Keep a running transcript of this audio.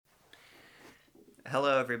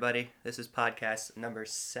Hello, everybody. This is podcast number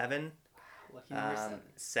 7. Lucky number 7.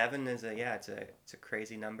 7 is it's a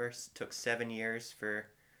crazy number. It took 7 years for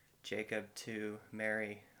Jacob to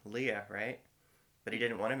marry Leah, right? But he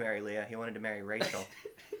didn't want to marry Leah. He wanted to marry Rachel.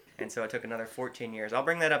 And so it took another 14 years. I'll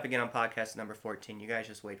bring that up again on podcast number 14. You guys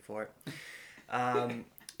just wait for it.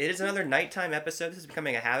 It is another nighttime episode. This is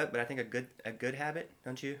becoming a habit, but I think a good habit.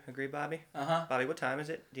 Don't you agree, Bobby? Uh-huh. Bobby, what time is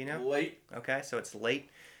it? Do you know? Late. Okay, so it's late.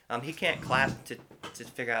 He can't clap to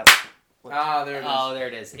figure out. There it is. Oh, there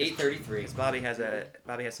it is. 8:33. Because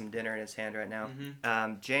Bobby has some dinner in his hand right now.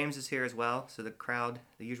 Mm-hmm. James is here as well, so the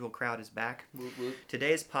usual crowd is back. Whoop, whoop.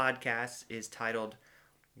 Today's podcast is titled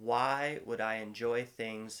 "Why Would I Enjoy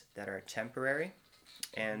Things That Are Temporary?"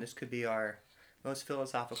 And this could be our most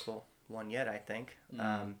philosophical one yet, I think. We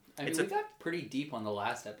got pretty deep on the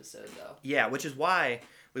last episode, though. Yeah, which is why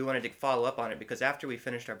we wanted to follow up on it, because after we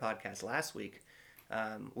finished our podcast last week,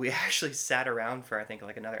 we actually sat around for, I think,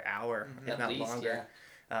 like another hour, if not longer,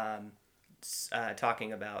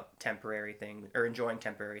 talking about temporary things, or enjoying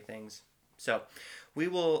temporary things. So we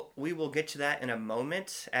will get to that in a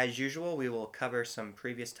moment. As usual, we will cover some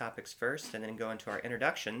previous topics first, and then go into our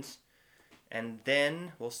introductions, and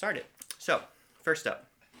then we'll start it. So, first up.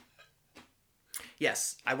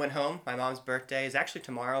 Yes, I went home. My mom's birthday is actually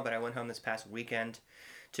tomorrow, but I went home this past weekend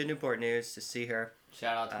to Newport News to see her.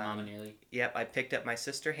 Shout out to Mama Neely. Yep, I picked up my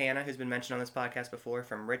sister Hannah, who's been mentioned on this podcast before,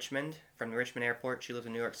 from the Richmond airport. She lives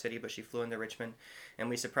in New York City, but she flew into Richmond. And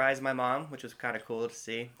we surprised my mom, which was kind of cool to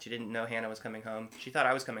see. She didn't know Hannah was coming home. She thought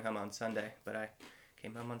I was coming home on Sunday, but I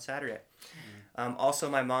came home on Saturday. Also,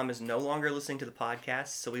 my mom is no longer listening to the podcast,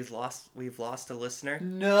 so we've lost a listener.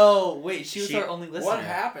 No, wait, she was our only listener. What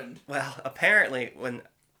happened? Well, apparently, when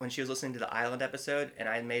she was listening to the Island episode, and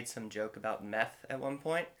I made some joke about meth at one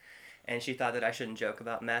point, and she thought that I shouldn't joke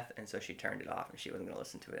about meth, and so she turned it off, and she wasn't going to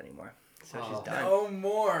listen to it anymore. So she's done. No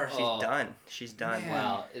more. She's done. Man.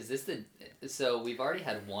 Wow, is this so we've already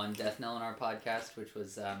had one death knell in our podcast, which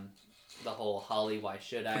was the whole Holly, why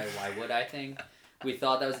should I, why would I thing. We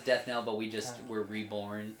thought that was a death knell, but we just were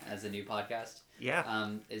reborn as a new podcast. Yeah.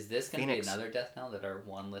 Is this going to be another death knell that our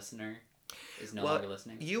one listener is no longer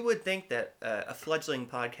listening? You would think that a fledgling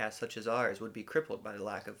podcast such as ours would be crippled by the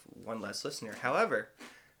lack of one less listener. However,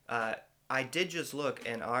 I did just look,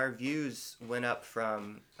 and our views went up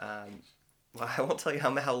from... well, I won't tell you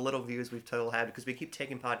how little views we've total had, because we keep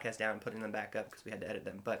taking podcasts down and putting them back up because we had to edit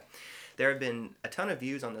them. But there have been a ton of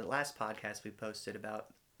views on the last podcast we posted about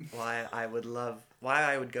why I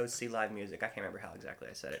would go see live music. I can't remember how exactly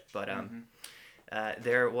I said it, but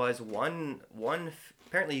there was one.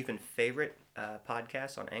 Apparently, you can favorite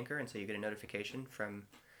podcasts on Anchor, and so you get a notification from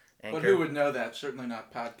Anchor. But who would know that? Certainly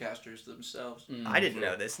not podcasters themselves. I didn't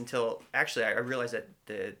know this until actually I realized that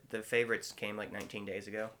the favorites came like 19 days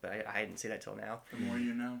ago, but I didn't see that till now. The more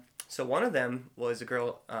you know. So one of them was a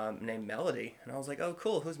girl named Melody, and I was like, oh,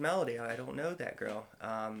 cool, who's Melody? I don't know that girl.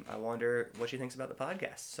 I wonder what she thinks about the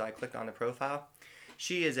podcast. So I clicked on the profile.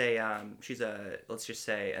 She is she's let's just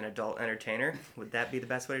say, an adult entertainer. Would that be the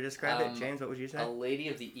best way to describe it? James, what would you say? A lady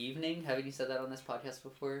of the evening. Haven't you said that on this podcast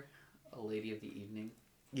before? A lady of the evening.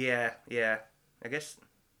 Yeah. I guess...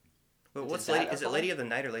 Well, what's lady? Is it Lady of the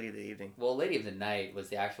Night or Lady of the Evening? Well, Lady of the Night was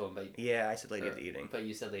the actual one, but... Yeah, I said Lady of the Evening. But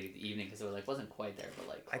you said Lady of the Evening because it wasn't quite there, but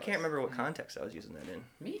like... I can't remember what context I was using that in.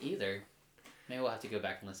 Me either. Maybe we'll have to go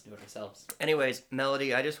back and listen to it ourselves. Anyways,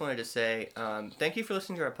 Melody, I just wanted to say thank you for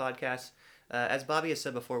listening to our podcast. As Bobby has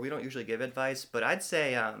said before, we don't usually give advice, but I'd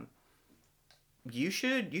say you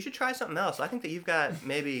should try something else. I think that you've got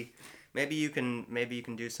maybe you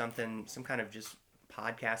can do something, some kind of just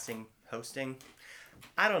podcasting, hosting.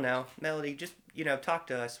 I don't know, Melody. Just talk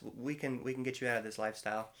to us. We can get you out of this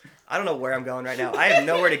lifestyle. I don't know where I'm going right now. I have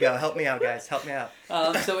nowhere to go. Help me out, guys. Help me out.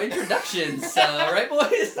 So introductions, right,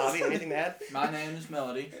 boys? Bobby, anything to add? My name is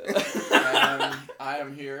Melody. I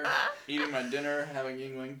am here eating my dinner, having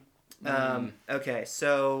Yingling. Okay,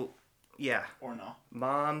 so yeah. Or no.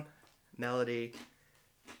 Mom, Melody.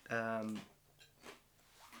 Yeah,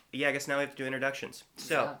 I guess now we have to do introductions.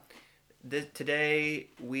 So today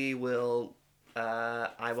we will.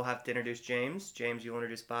 I will have to introduce James. James, you'll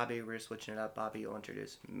introduce Bobby. We're switching it up. Bobby, you'll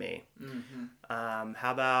introduce me. Mm-hmm.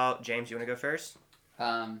 How about James? You want to go first?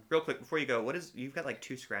 Real quick before you go, you've got like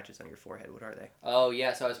 2 scratches on your forehead. What are they? Oh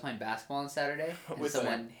yeah, so I was playing basketball on Saturday, and With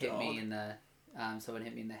someone hit me in the. Someone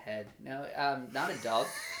hit me in the head. No, not a dog.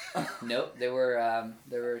 Nope, they were.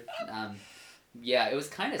 Yeah, it was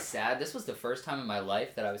kind of sad. This was the first time in my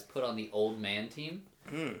life that I was put on the old man team.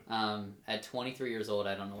 At 23 years old,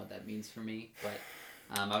 I don't know what that means for me, but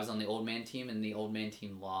I was on the old man team, and the old man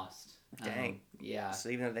team lost. Dang. Yeah. So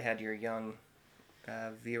even though they had your young,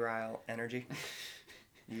 virile energy.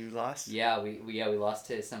 You lost? Yeah, we lost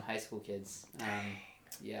to some high school kids.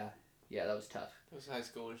 Yeah, that was tough. Those high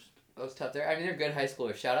schoolers. That was tough. They're good high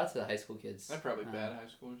schoolers. Shout out to the high school kids. They're probably bad high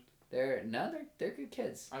schoolers. They're good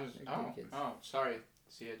kids. Good kids. Sorry.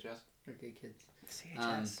 CHS. They're good kids.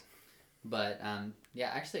 CHS. But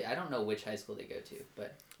yeah, actually, I don't know which high school they go to,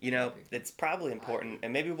 but It's probably important,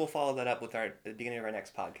 and maybe we'll follow that up with the beginning of our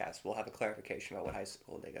next podcast. We'll have a clarification about what high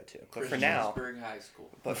school they go to. But for now, High School.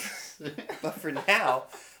 but for now,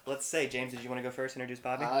 let's say, James, did you want to go first? Introduce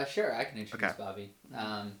Bobby. Sure, I can introduce Bobby.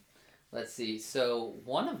 Let's see. So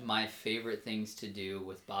one of my favorite things to do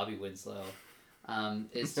with Bobby Winslow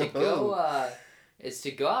is to go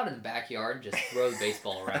out in the backyard and just throw the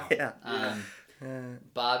baseball around. Yeah.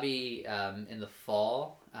 Bobby, in the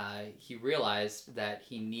fall, he realized that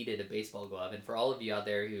he needed a baseball glove. And for all of you out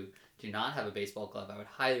there who do not have a baseball glove, I would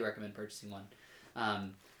highly recommend purchasing one.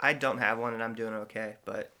 I don't have one, and I'm doing okay,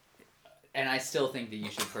 but... And I still think that you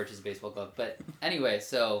should purchase a baseball glove. But anyway,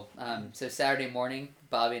 so Saturday morning,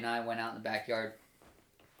 Bobby and I went out in the backyard,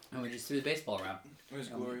 and we just threw the baseball around. It was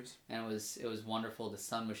glorious. And it was wonderful. The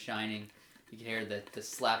sun was shining. You could hear the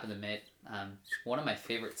slap of the mitt. One of my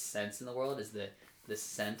favorite scents in the world is the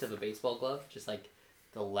scent of a baseball glove. Just like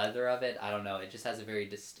the leather of it. I don't know. It just has a very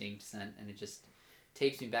distinct scent, and it just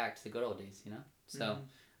takes me back to the good old days, So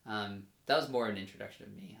that was more an introduction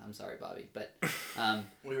of me. I'm sorry, Bobby, but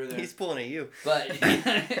we were there. He's pulling at you. But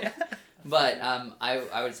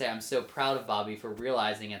I would say I'm so proud of Bobby for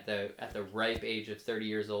realizing at the ripe age of 30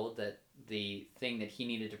 years old that the thing that he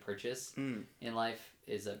needed to purchase in life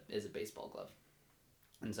is a baseball glove.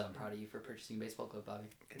 And so I'm proud of you for purchasing a baseball glove, Bobby.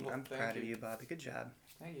 Well, I'm proud of you, Bobby. Good job.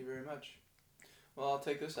 Thank you very much. Well, I'll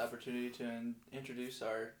take this opportunity to introduce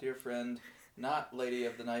our dear friend, not Lady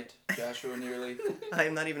of the Night, Joshua Nearly. I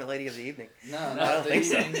am not even a lady of the evening. No, I not don't the think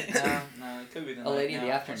so. evening. No, it could be the night. A lady of now.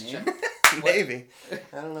 the afternoon. Maybe.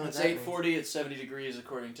 I don't know. It's 8:40. It's 70 degrees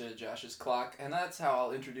according to Josh's clock, and that's how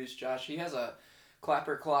I'll introduce Josh. He has a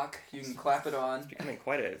clapper clock. You can clap it on. It's becoming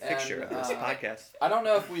quite a fixture of this podcast. I don't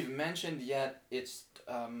know if we've mentioned yet. It's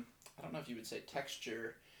I don't know if you would say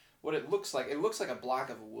texture. What it looks like a block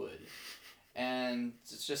of wood, and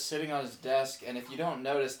it's just sitting on his desk. And if you don't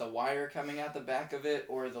notice the wire coming out the back of it,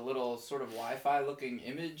 or the little sort of Wi-Fi looking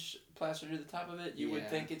image plastered to the top of it, you would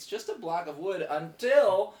think it's just a block of wood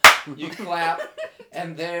until you clap,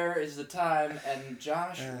 and there is the time. And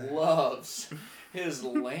Josh loves his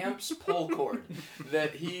lamp's pull cord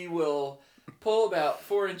that he will pull about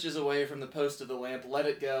 4 inches away from the post of the lamp, let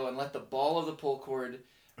it go, and let the ball of the pull cord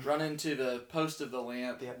run into the post of the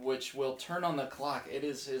lamp, which will turn on the clock. It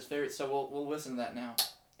is his favorite, so we'll listen to that now.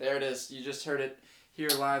 There it is. You just heard it here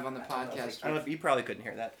live on the podcast. I don't know if you probably couldn't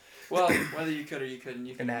hear that. Well, whether you could or you couldn't,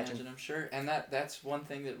 you can Imagine, I'm sure. And that's one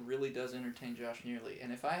thing that really does entertain Josh Nearly.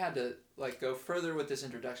 And if I had to go further with this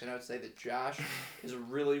introduction, I would say that Josh is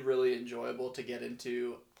really, really enjoyable to get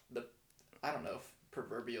into the, I don't know if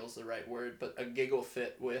proverbial is the right word, but a giggle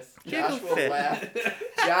fit with. Josh will laugh.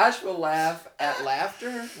 Josh will laugh at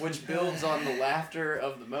laughter, which builds on the laughter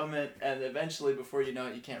of the moment, and eventually, before you know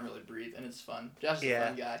it, you can't really breathe, and it's fun. Josh is a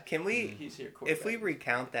fun guy. Can we? He's here. If we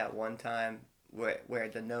recount that one time where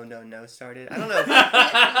the no started, I don't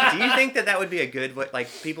know. Do you think that would be a good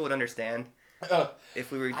people would understand?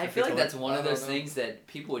 If we were, I feel like that's one of those things that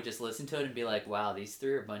people would just listen to it and be like, wow, these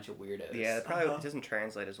three are a bunch of weirdos. Yeah, it probably doesn't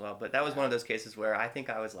translate as well. But that was one of those cases where I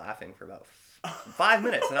think I was laughing for about 5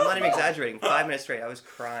 minutes, and I'm not even exaggerating. 5 minutes straight, I was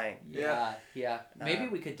crying. Yeah. Maybe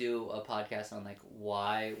we could do a podcast on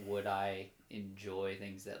why would I enjoy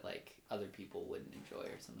things that other people wouldn't enjoy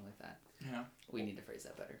or something like that. Yeah. We need to phrase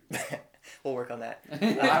that better. We'll work on that.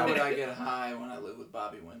 Why would I get high when I live with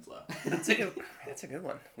Bobby Winslow? That's a good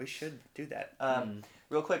one. We should do that.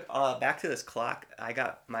 Real quick, back to this clock. I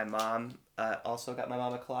got my mom, also got my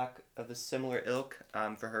mom a clock of a similar ilk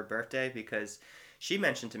for her birthday because she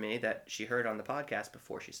mentioned to me that she heard on the podcast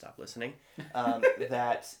before she stopped listening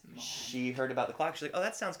that she heard about the clock. She's like, oh,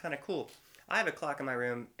 that sounds kind of cool. I have a clock in my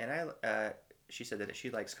room, and she said that she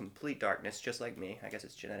likes complete darkness, just like me. I guess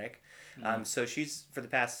it's genetic. So she's, for the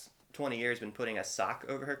past 20 years, been putting a sock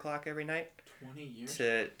over her clock every night 20 years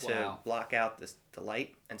to block out the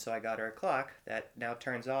light. And so I got her a clock that now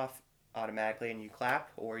turns off automatically, and you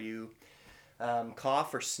clap or you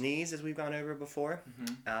cough or sneeze, as we've gone over before.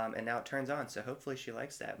 And now it turns on. So hopefully she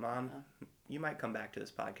likes that. Mom, you might come back to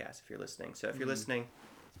this podcast if you're listening. So if you're listening...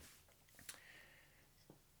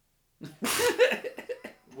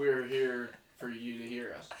 We're here for you to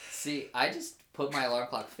hear us. See, I just put my alarm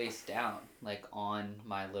clock face down, on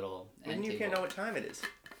my little end And you table. can't know what time it is.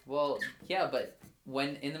 Well, yeah, but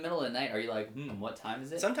when in the middle of the night, are you like, what time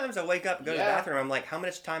is it? Sometimes I wake up and go to the Yeah. bathroom. I'm like, how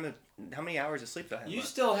many hours of sleep do I have? You left?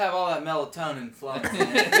 still have all that melatonin flowing.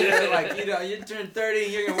 You're like, you turn 30,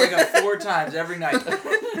 you're gonna wake up 4 times every night.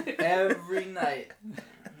 Every night.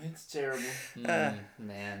 It's terrible.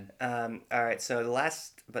 Man. All right, so the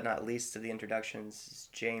last but not least of the introductions is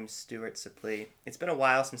James Stewart Suplee. It's been a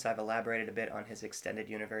while since I've elaborated a bit on his extended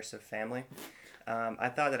universe of family. I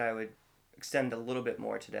thought that I would extend a little bit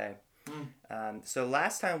more today. So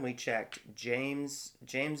last time we checked, James's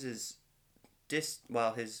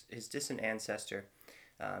his distant ancestor,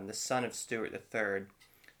 the son of Stuart III,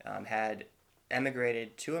 had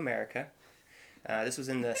emigrated to America. This was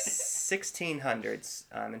in the 1600s,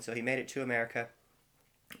 and so he made it to America.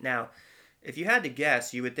 Now, if you had to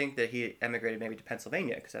guess, you would think that he emigrated maybe to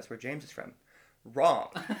Pennsylvania, because that's where James is from. Wrong.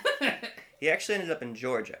 He actually ended up in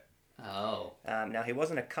Georgia. Oh. Now, he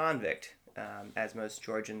wasn't a convict, as most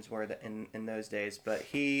Georgians were in those days, but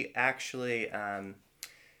he actually,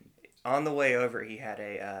 on the way over, he had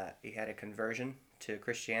a conversion to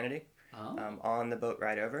Christianity. On the boat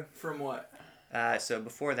ride over. From what? So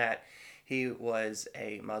before that, he was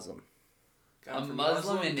a Muslim. Gone A from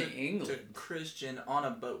Muslim in to England. Christian on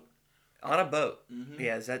a boat. On a boat. Mm-hmm.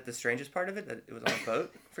 Yeah, is that the strangest part of it? That it was on a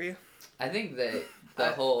boat for you? I think that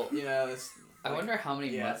the whole... It's I wonder how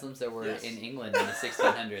many Muslims there were Yes. in England in the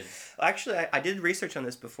 1600s. Actually, I did research on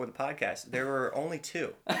this before the podcast. There were only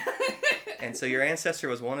 2. And so your ancestor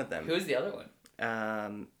was one of them. Who was the other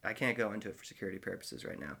one? I can't go into it for security purposes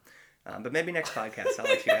right now. But maybe next podcast I'll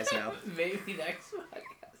let you guys know. Maybe next podcast.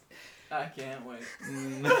 I can't wait.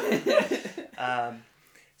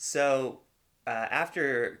 So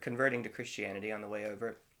after converting to Christianity on the way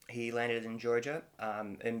over, he landed in Georgia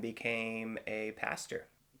and became a pastor.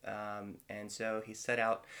 And so he set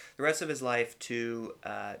out the rest of his life to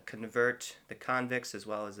convert the convicts as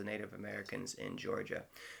well as the Native Americans in Georgia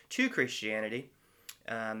to Christianity.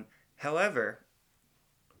 However,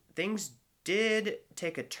 things did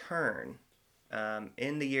take a turn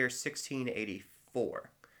in the year 1684.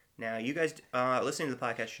 Now, you guys listening to the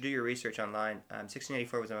podcast should do your research online.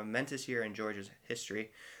 1684 was a momentous year in Georgia's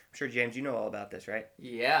history. I'm sure, James, you know all about this, right?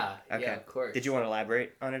 Yeah. Okay. Yeah, of course. Did you want to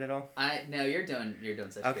elaborate on it at all? No, you're doing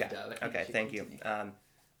such a good job. I think Okay, should thank you. continue.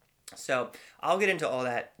 So I'll get into all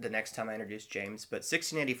that the next time I introduce James, but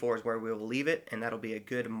 1684 is where we will leave it, and that'll be a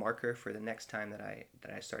good marker for the next time that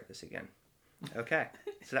I start this again. Okay,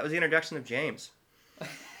 so that was the introduction of James.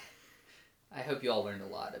 I hope you all learned a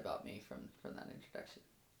lot about me from that introduction.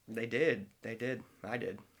 They did. I did.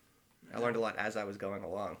 I learned a lot as I was going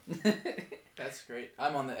along. That's great.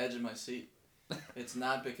 I'm on the edge of my seat. It's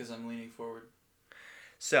not because I'm leaning forward.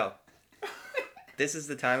 So, this is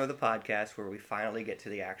the time of the podcast where we finally get to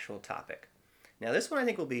the actual topic. Now, this one I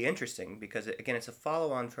think will be interesting because, again, it's a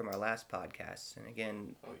follow-on from our last podcast. And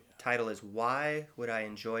again, title is, Why Would I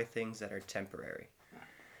Enjoy Things That Are Temporary?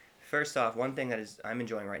 First off, one thing that I'm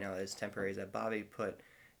enjoying right now that is temporary is that Bobby put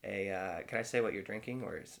a... can I say what you're drinking,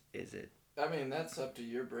 or is it... I mean, that's up to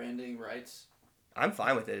your branding rights. I'm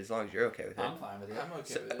fine with it as long as you're okay with it. I'm fine with it. I'm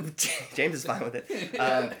okay with it. James is fine with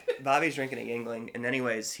it. Bobby's drinking a Yingling, and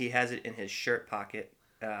anyways, he has it in his shirt pocket.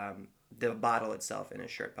 The bottle itself in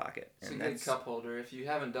his shirt pocket. It's a good cup holder. If you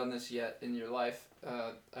haven't done this yet in your life,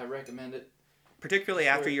 I recommend it. Particularly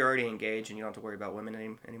after you're already engaged and you don't have to worry about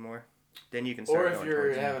women anymore. Then you can start Or if going you're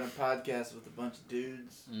towards having a podcast with a bunch of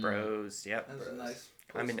dudes. bros. Yep. That's a nice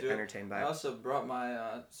I'm place to do it. entertained by I it. also brought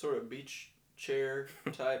my sort of beach chair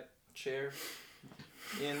type chair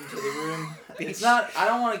into the room. It's not. I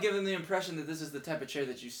don't want to give them the impression that this is the type of chair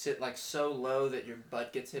that you sit like so low that your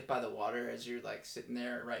butt gets hit by the water as you're like sitting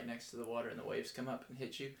there right next to the water and the waves come up and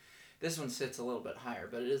hit you. This one sits a little bit higher,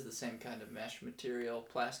 but it is the same kind of mesh material,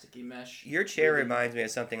 plasticky mesh. Your chair reminds me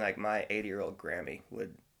of something like my 80-year-old Grammy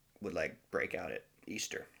would like break out at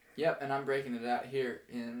Easter. Yep, and I'm breaking it out here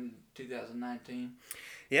in 2019.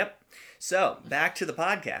 Yep. So, back to the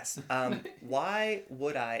podcast. Why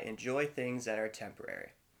would I enjoy things that are temporary?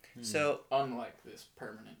 So, Unlike this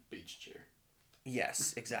permanent beach chair.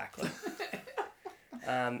 yes, exactly.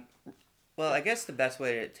 Well, I guess the best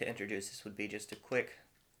way to introduce this would be just a quick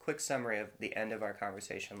summary of the end of our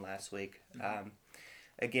conversation last week.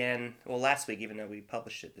 Again, well, last week, even though we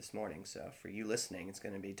published it this morning, so for you listening, it's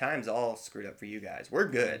going to be time's all screwed up for you guys. We're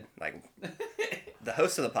good. Like, the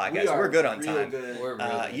hosts of the podcast, we're good on time. Good. We're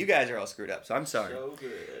really You guys are all screwed up, so I'm sorry. So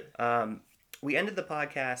good. We ended the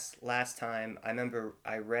podcast last time. I remember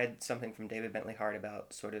I read something from David Bentley Hart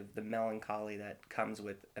about sort of the melancholy that comes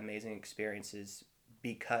with amazing experiences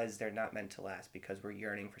because they're not meant to last, because we're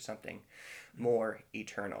yearning for something more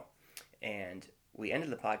eternal. And we ended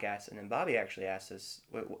the podcast, and then Bobby actually asked us,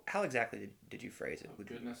 how exactly did you phrase it? Oh,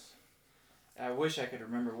 goodness. I wish I could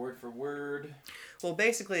remember word for word. Well,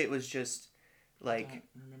 basically, it was just like, I don't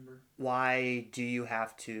remember. why do you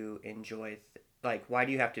have to enjoy, why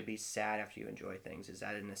do you have to be sad after you enjoy things? Is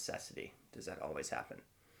that a necessity? Does that always happen?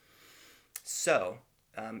 So,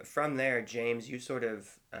 from there, James, you sort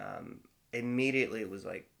of immediately was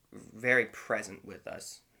like very present with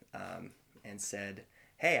us and said,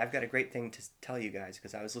 hey, I've got a great thing to tell you guys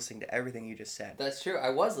because I was listening to everything you just said. That's true.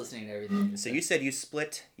 I was listening to everything. So you said you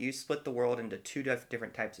split the world into two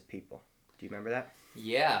different types of people. Do you remember that?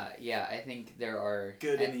 Yeah. I think there are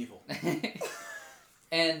Good and evil.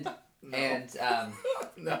 and No. and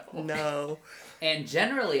No. No. and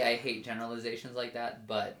generally I hate generalizations like that,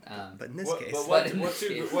 but But in this What, case, but But in what this two?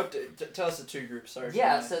 case- What? Tell us the two groups. Sorry. for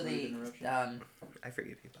yeah. my So rude the interruption. I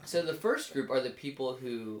forgive you, Bobby. so the first group are the people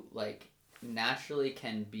who like naturally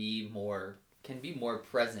can be more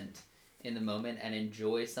present in the moment and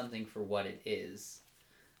enjoy something for what it is,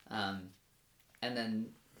 and then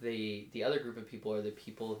the other group of people are the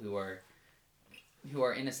people who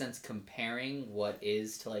are in a sense comparing what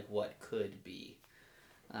is to like what could be.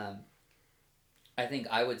 I think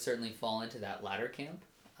I would certainly fall into that latter camp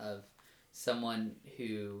of someone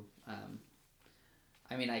who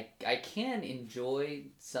I can enjoy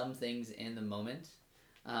some things in the moment,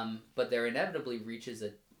 but there inevitably reaches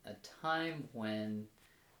a time when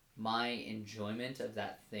my enjoyment of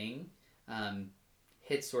that thing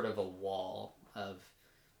hits sort of a wall of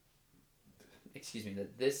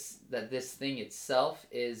that this thing itself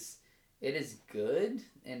is good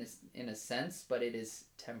in a sense, but it is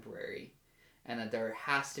temporary, and that there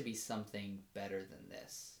has to be something better than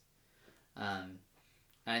this. And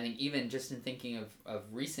I think even just in thinking of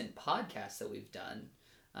recent podcasts that we've done,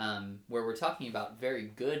 where we're talking about very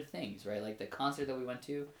good things, right? Like the concert that we went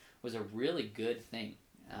to was a really good thing,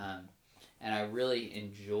 and I really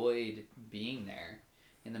enjoyed being there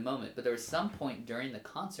in the moment. But there was some point during the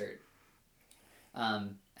concert.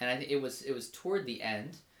 And I think it was toward the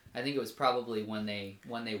end. I think it was probably when they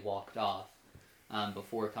walked off,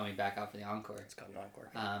 before coming back out for the encore. It's called an encore.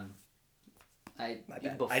 My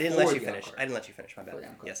bad. Before I didn't let you the finish. encore. I didn't let you finish. My bad. Before the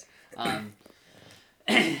encore. Yes.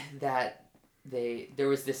 That there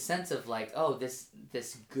was this sense of like, oh, this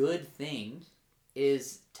good thing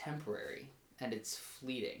is temporary and it's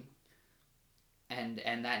fleeting, and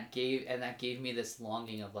that gave me this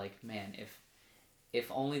longing of like, man,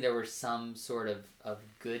 if only there were some sort of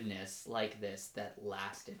goodness like this that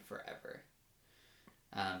lasted forever.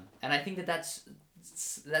 And I think that's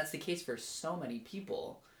the case for so many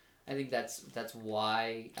people. I think that's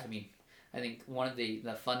why, I think one of the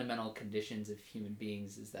fundamental conditions of human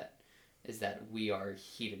beings is that we are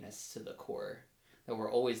hedonists to the core. That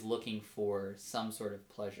we're always looking for some sort of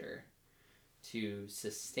pleasure to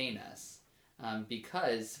sustain us.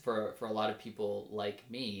 Because for a lot of people like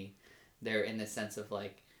me, they're in the sense of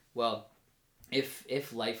like, well,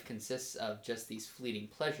 if life consists of just these fleeting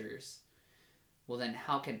pleasures, well then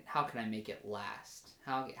how can I make it last?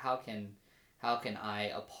 How can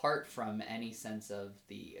I, apart from any sense of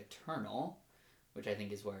the eternal, which I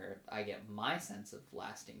think is where I get my sense of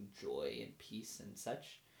lasting joy and peace and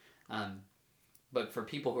such, but for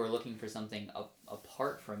people who are looking for something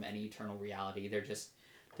apart from any eternal reality,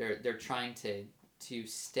 they're trying to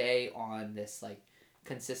stay on this like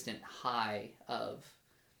consistent high of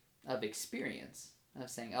experience, of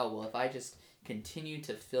saying, oh well, if I just continue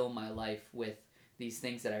to fill my life with these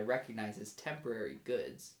things that I recognize as temporary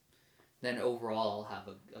goods, then overall I'll have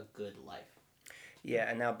a good life. Yeah,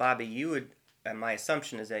 and now Bobby, you would. My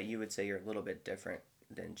assumption is that you would say you're a little bit different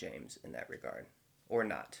than James in that regard, or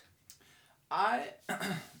not. I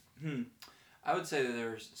would say that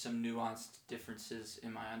there's some nuanced differences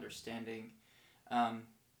in my understanding.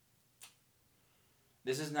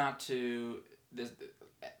 This is not to this.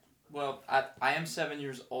 Well, I am 7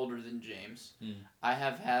 years older than James. I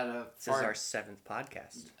have had a. This is our 7th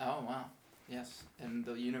podcast. Oh wow! Yes, and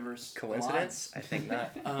the universe. Coincidence? aligns. I think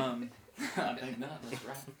not. I think not. That's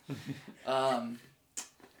right.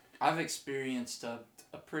 I've experienced a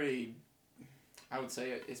pretty. I would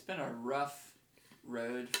say it's been a rough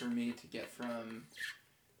road for me to get from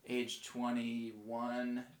age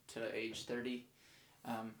 21 to age 30.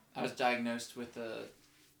 I was diagnosed with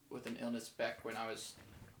an illness back when I was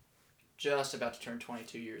just about to turn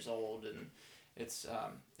 22 years old, and it's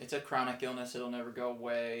a chronic illness. It'll never go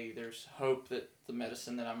away. There's hope that the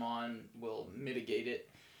medicine that I'm on will mitigate it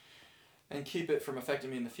and keep it from affecting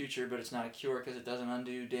me in the future, but it's not a cure because it doesn't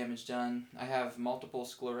undo damage done. I have multiple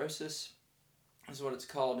sclerosis, is what it's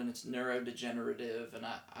called, and it's neurodegenerative, and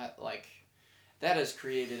I like, that has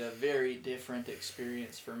created a very different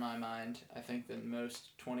experience for my mind, I think, than most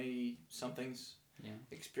 20-somethings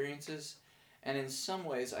experiences. And in some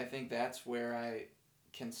ways, I think that's where I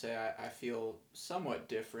can say I feel somewhat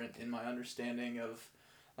different in my understanding of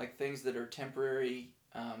like things that are temporary.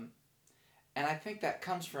 And I think that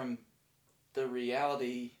comes from the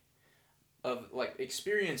reality of like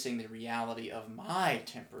experiencing the reality of my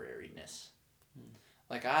temporariness.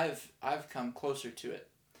 Like I've come closer to it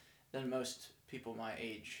than most people my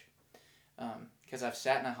age, because I've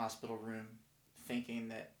sat in a hospital room thinking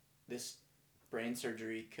that this brain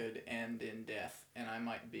surgery could end in death, and I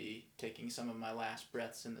might be taking some of my last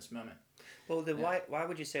breaths in this moment. Well, then why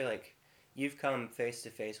would you say like you've come face to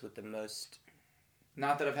face with the most?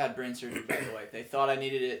 Not that I've had brain surgery, by the way. They thought I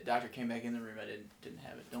needed it. Doctor came back in the room. I didn't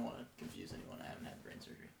have it. Don't want to confuse anyone. I haven't had brain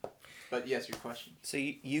surgery. But yes, your question. So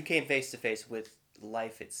you came face to face with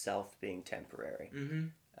life itself being temporary.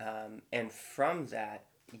 Mm-hmm. And from that,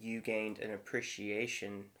 you gained an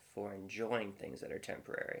appreciation for enjoying things that are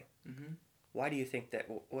temporary. Mm-hmm. Why do you think that?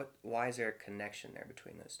 Why is there a connection there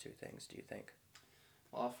between those two things, do you think?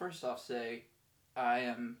 Well, I'll first off say I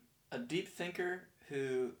am a deep thinker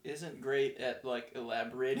who isn't great at like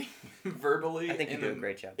elaborating verbally. I think you do a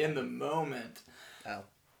great job. In the moment. Oh.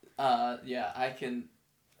 Yeah,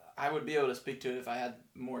 I would be able to speak to it if I had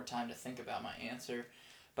more time to think about my answer.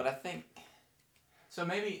 But I think, so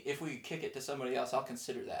maybe if we kick it to somebody else, I'll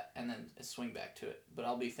consider that and then swing back to it. But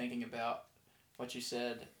I'll be thinking about what you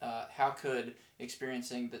said. How could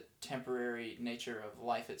experiencing the temporary nature of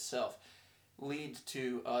life itself lead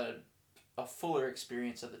to a fuller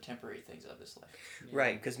experience of the temporary things of this life? Yeah.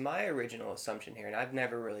 Right, because my original assumption here, and I've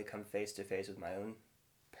never really come face to face with my own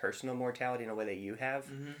personal mortality in a way that you have.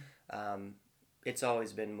 Mm-hmm. It's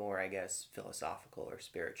always been more, I guess, philosophical or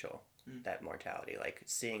spiritual, that mortality, like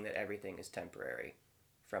seeing that everything is temporary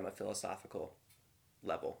from a philosophical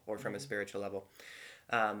level or from a spiritual level.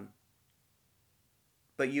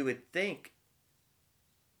 But you would think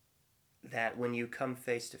that when you come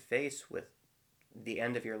face to face with the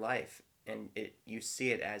end of your life and you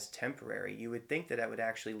see it as temporary, you would think that that would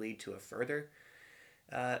actually lead to a further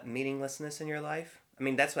meaninglessness in your life. I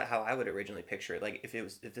mean, that's how I would originally picture it. Like if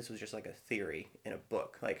this was just like a theory in a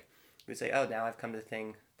book, like you would say, oh, now I've come to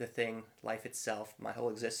the thing, life itself, my whole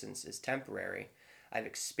existence is temporary. I've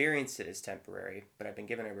experienced it as temporary, but I've been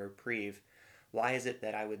given a reprieve. Why is it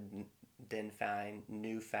that I would then find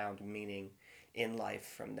newfound meaning in life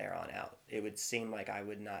from there on out? It would seem like I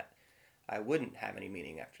wouldn't have any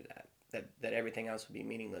meaning after that. That everything else would be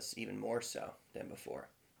meaningless even more so than before,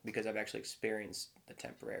 because I've actually experienced the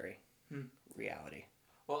temporary reality.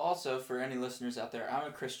 Well, also, for any listeners out there, I'm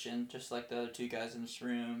a Christian, just like the other two guys in this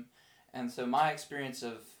room. And so my experience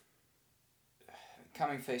of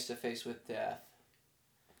coming face to face with death,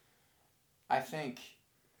 I think,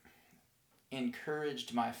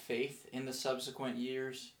 encouraged my faith in the subsequent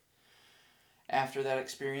years after that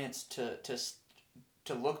experience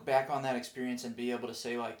to look back on that experience and be able to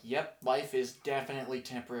say, like, yep, life is definitely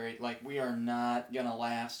temporary. Like, we are not going to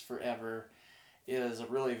last forever. Is a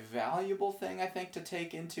really valuable thing, I think, to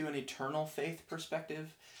take into an eternal faith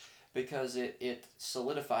perspective, because it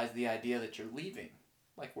solidifies the idea that you're leaving.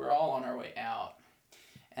 Like, we're all on our way out.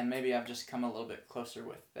 And maybe I've just come a little bit closer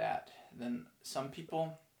with that than some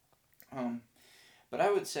people. But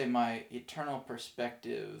I would say my eternal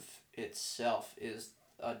perspective itself is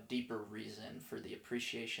a deeper reason for the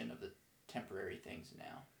appreciation of the temporary things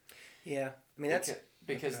now. Yeah, I mean that's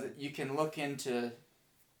because okay. You can look into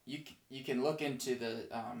the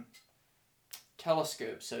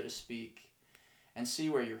telescope, so to speak, and see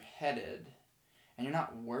where you're headed, and you're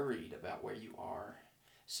not worried about where you are.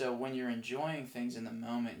 So when you're enjoying things in the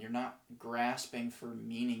moment, you're not grasping for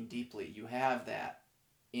meaning deeply. You have that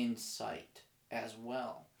insight as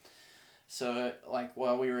well. So, like,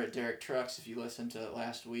 while we were at Derek Trucks, if you listened to it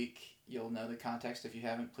last week, you'll know the context. If you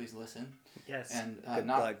haven't, please listen. Yes. And Good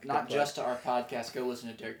not plug. just to our podcast. Go listen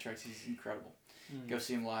to Derek Trucks. He's incredible. Go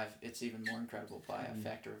see him live. It's even more incredible by a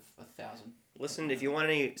factor of 1,000. Listen, if you want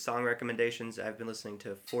any song recommendations, I've been listening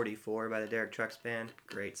to 44 by the Derek Trucks Band.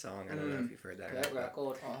 Great song. I don't know if you've heard that. Great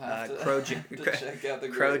record. I'll have to check out the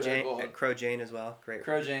Crow Jane as well. Great.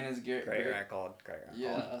 Crow Jane is great. Great record.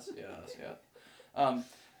 Yes.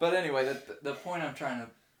 But anyway, the point I'm trying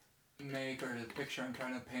to make, or the picture I'm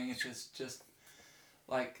trying to paint, is just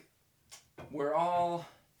like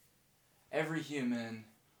every human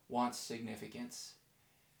wants significance,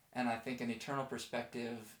 and I think an eternal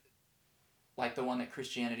perspective, like the one that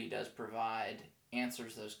Christianity does provide,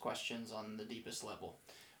 answers those questions on the deepest level,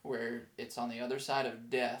 where it's on the other side of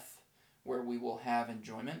death where we will have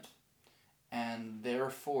enjoyment, and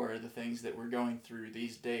therefore the things that we're going through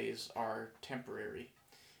these days are temporary.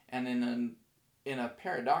 And in a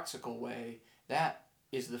paradoxical way, that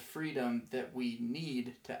is the freedom that we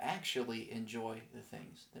need to actually enjoy the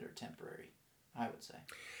things that are temporary, I would say.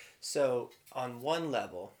 So, on one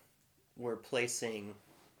level, we're placing,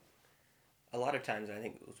 a lot of times, I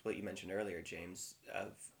think it was what you mentioned earlier, James,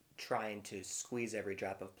 of trying to squeeze every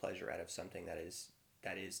drop of pleasure out of something that is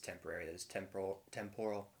temporary, that is temporal.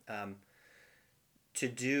 To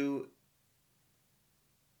do,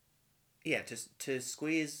 yeah, to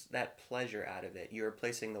squeeze that pleasure out of it, you're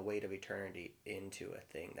placing the weight of eternity into a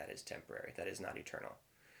thing that is temporary, that is not eternal.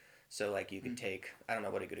 So, like, you could take, I don't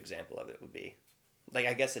know what a good example of it would be. Like,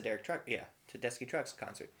 I guess Tedeschi Trucks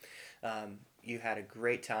concert. You had a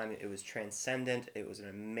great time. It was transcendent. It was an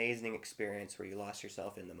amazing experience where you lost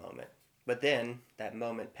yourself in the moment. But then that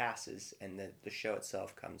moment passes and the show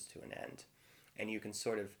itself comes to an end. And you can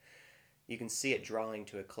see it drawing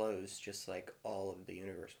to a close, just like all of the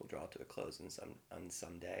universe will draw to a close on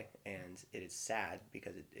some day. And it is sad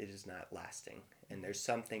because it is not lasting. And there's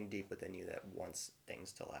something deep within you that wants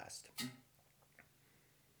things to last.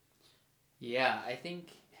 Yeah, I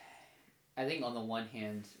think on the one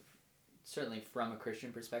hand, certainly from a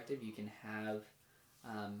Christian perspective, you can have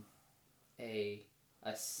a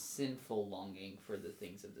sinful longing for the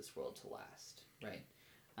things of this world to last, right?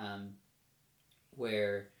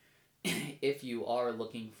 Where if you are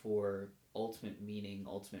looking for ultimate meaning,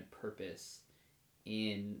 ultimate purpose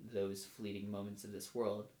in those fleeting moments of this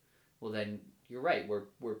world, well then you're right,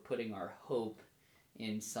 we're putting our hope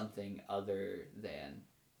in something other than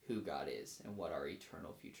who God is and what our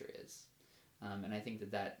eternal future is. And I think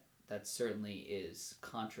that certainly is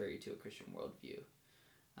contrary to a Christian worldview.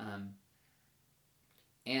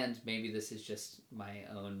 And maybe this is just my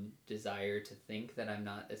own desire to think that I'm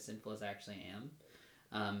not as sinful as I actually am.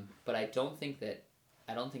 But I don't think that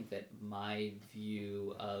my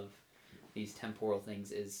view of these temporal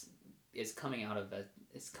things is coming out of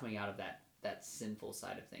that sinful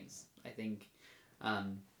side of things. I think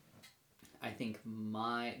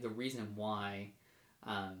the reason why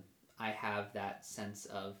I have that sense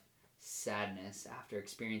of sadness after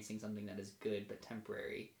experiencing something that is good but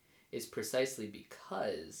temporary is precisely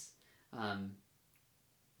because I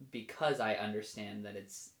understand that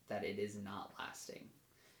it is not lasting,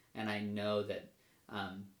 and I know that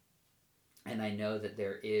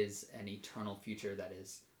there is an eternal future that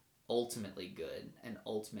is ultimately good and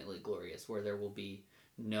ultimately glorious, where there will be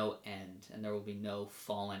no end and there will be no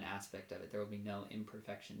fallen aspect of it. There will be no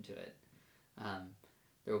imperfection to it.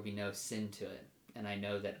 There will be no sin to it, and I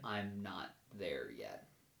know that I'm not there yet.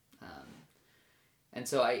 And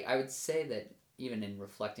so I would say that even in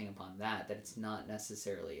reflecting upon that it's not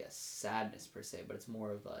necessarily a sadness per se, but it's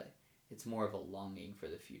more of a longing for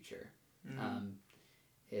the future. Mm-hmm.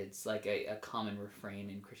 It's like a common refrain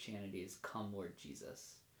in Christianity is "Come, Lord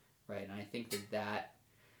Jesus," right? And I think that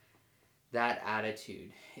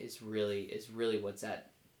attitude is really what's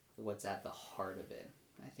at the heart of it.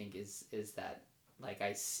 I think is that, like,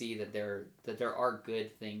 I see that there are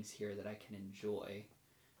good things here that I can enjoy,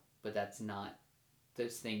 but that's not,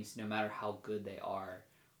 those things, no matter how good they are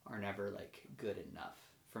never like good enough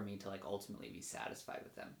for me to like ultimately be satisfied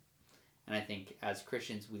with them. And I think as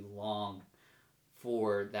Christians we long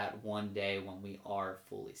for that one day when we are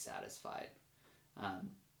fully satisfied,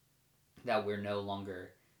 that we're no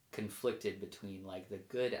longer conflicted between like the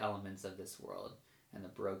good elements of this world and the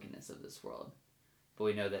brokenness of this world, but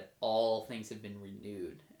we know that all things have been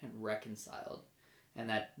renewed and reconciled, and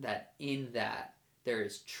that in that there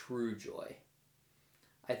is true joy.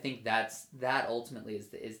 I think that ultimately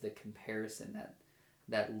is the comparison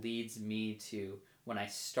that leads me to when I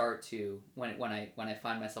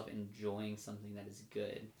find myself enjoying something that is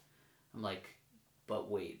good, I'm like, but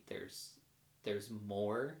wait, there's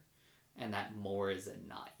more, and that more is a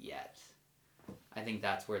not yet. I think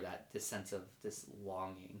that's where this sense of this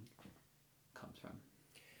longing comes from.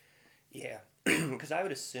 Yeah, because I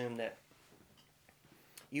would assume that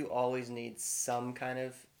you always need some kind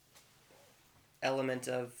of element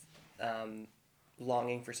of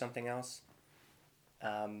longing for something else.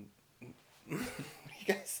 What do you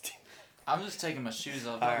guys do? I'm just taking my shoes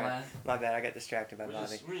off. All right. My bad, I got distracted by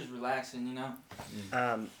Bobby. We're just relaxing, you know?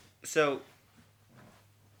 So,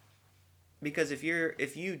 because if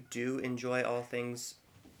you do enjoy all things,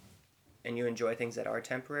 and you enjoy things that are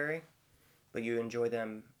temporary, but you enjoy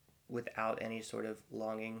them without any sort of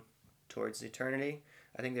longing towards eternity,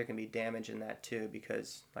 I think there can be damage in that too,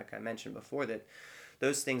 because like I mentioned before, that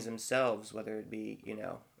those things themselves, whether it be,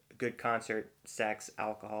 a good concert, sex,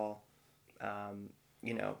 alcohol, I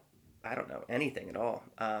don't know, anything at all,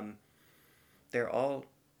 they're all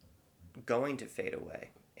going to fade away.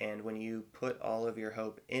 And when you put all of your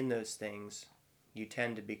hope in those things, you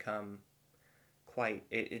tend to become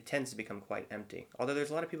it tends to become quite empty. Although there's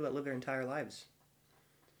a lot of people that live their entire lives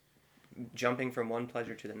jumping from one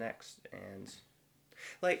pleasure to the next. And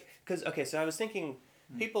like, because, okay, so I was thinking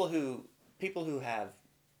people who have,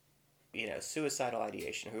 suicidal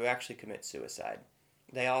ideation, who actually commit suicide,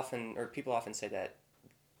 people often say that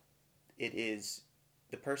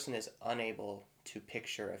the person is unable to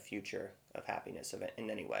picture a future of happiness in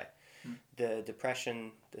any way. The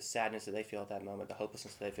depression, the sadness that they feel at that moment, the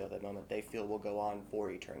hopelessness that they feel at that moment, they feel will go on for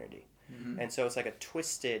eternity. Mm-hmm. And so it's like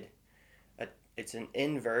it's an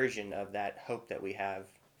inversion of that hope that we have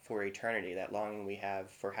for eternity, that longing we have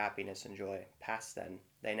for happiness and joy past then.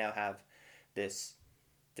 They now have this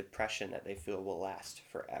depression that they feel will last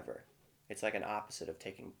forever. It's like an opposite of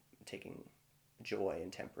taking joy in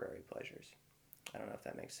temporary pleasures. I don't know if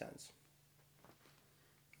that makes sense.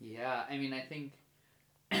 Yeah, I mean, I think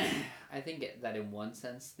that in one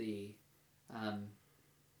sense the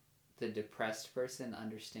depressed person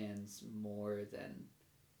understands more than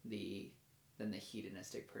the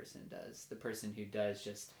hedonistic person does. The person who does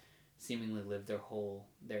just seemingly live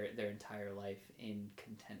their entire life in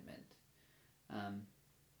contentment,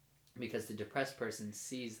 because the depressed person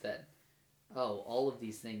sees that, all of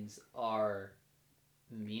these things are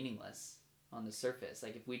meaningless on the surface.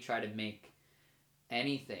 Like, if we try to make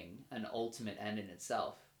anything an ultimate end in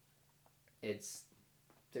itself,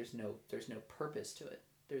 there's no purpose to it.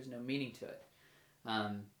 There's no meaning to it.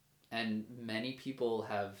 And many people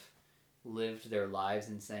have lived their lives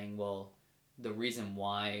in saying, well, the reason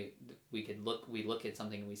why we look at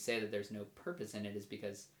something and we say that there's no purpose in it is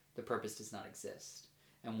because the purpose does not exist,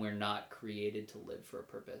 and we're not created to live for a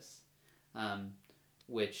purpose.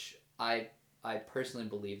 Which I personally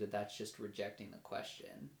believe that that's just rejecting the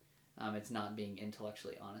question. It's not being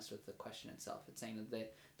intellectually honest with the question itself. It's saying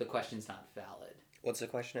that the question's not valid. What's the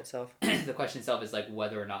question itself? The question itself is like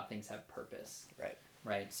whether or not things have purpose. Right.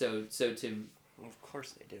 Right. So to. Of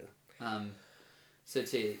course they do.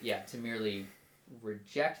 To merely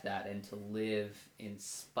reject that and to live in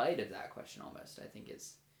spite of that question almost, I think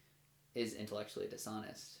is intellectually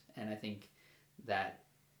dishonest. And I think that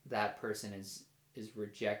person is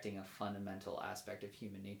rejecting a fundamental aspect of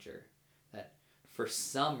human nature that for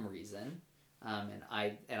some reason, and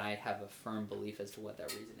I have a firm belief as to what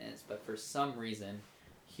that reason is, but for some reason,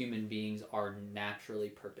 human beings are naturally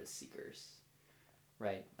purpose seekers,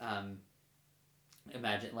 right?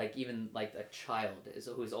 Imagine, like, even like a child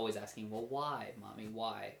who's always asking, well, why, mommy,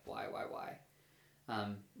 why?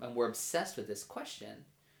 And we're obsessed with this question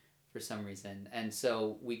for some reason, and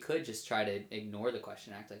so we could just try to ignore the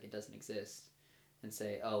question, act like it doesn't exist, and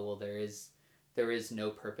say, oh, well, there is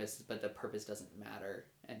no purpose, but the purpose doesn't matter,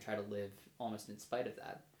 and try to live almost in spite of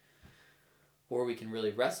that. Or we can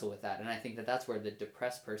really wrestle with that, and I think that that's where the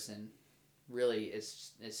depressed person really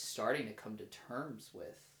is starting to come to terms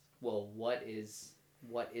with, well, what is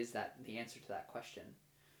that the answer to that question?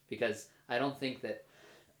 Because I don't think that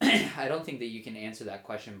you can answer that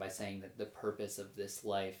question by saying that the purpose of this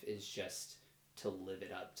life is just to live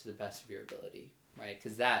it up to the best of your ability, right?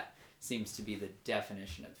 Because that seems to be the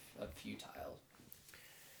definition of futile.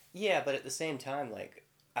 Yeah, but at the same time, like,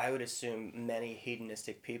 I would assume many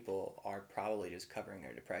hedonistic people are probably just covering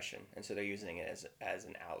their depression, and so they're using it as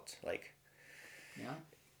an out. Like, yeah,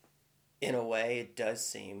 in a way, it does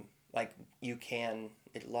seem like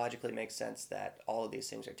it logically makes sense that all of these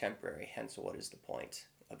things are temporary, hence what is the point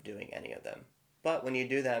of doing any of them. But when you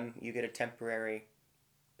do them, you get a temporary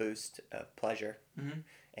boost of pleasure, mm-hmm.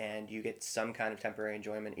 and you get some kind of temporary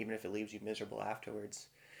enjoyment, even if it leaves you miserable afterwards.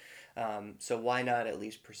 So why not at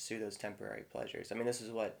least pursue those temporary pleasures? I mean, this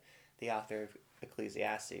is what the author of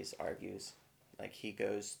Ecclesiastes argues. Like, he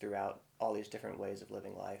goes throughout all these different ways of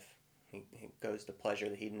living life. He goes the pleasure,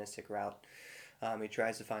 the hedonistic route. He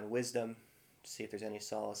tries to find wisdom, see if there's any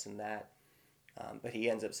solace in that. But he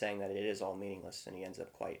ends up saying that it is all meaningless, and he ends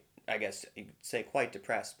up quite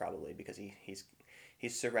depressed, probably, because he's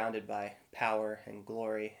surrounded by power and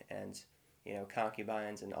glory and,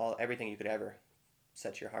 concubines and everything you could ever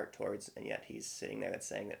set your heart towards, and yet he's sitting there that's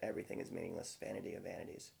saying that everything is meaningless, vanity of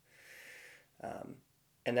vanities.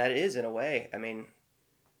 And that is, in a way, I mean,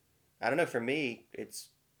 I don't know, for me, it's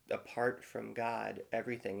apart from God,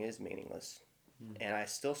 everything is meaningless. Mm. And I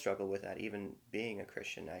still struggle with that, even being a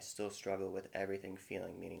Christian. I still struggle with everything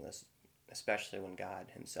feeling meaningless, especially when God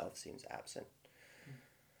himself seems absent.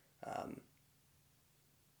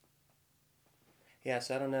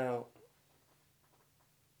 So I don't know.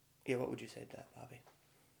 Yeah, what would you say to that, Bobby?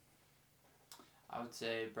 I would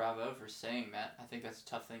say bravo for saying that. I think that's a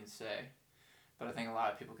tough thing to say. but I think a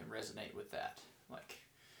lot of people can resonate with that, like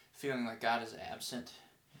feeling like God is absent,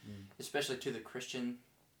 especially to the Christian.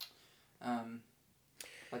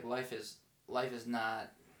 Like life is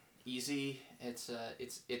not easy. It's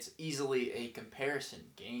easily a comparison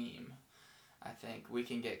game. I think we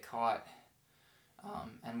can get caught,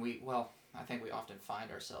 and I think we often find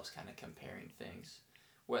ourselves kind of comparing things,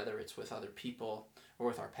 whether it's with other people or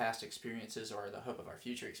with our past experiences or the hope of our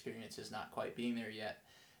future experiences not quite being there yet.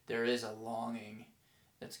 There is a longing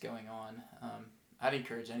that's going on. I'd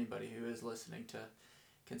encourage anybody who is listening to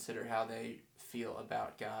consider how they feel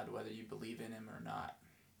about God, whether you believe in Him or not.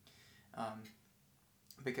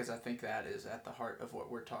 Because I think that is at the heart of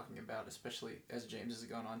what we're talking about, especially as James has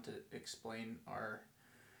gone on to explain our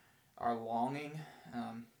longing.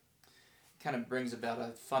 Kind of brings about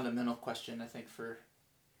a fundamental question, I think, for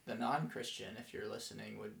the non-Christian, if you're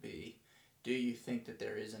listening, would be, do you think that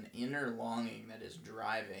there is an inner longing that is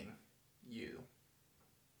driving you?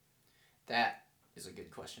 That is a good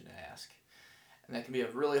question to ask. And that can be a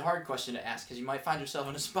really hard question to ask, because you might find yourself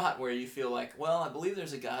in a spot where you feel like, well, I believe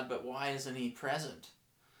there's a God, but why isn't He present?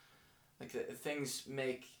 Like, things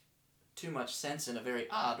make too much sense in a very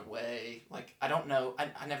odd way. Like, I don't know,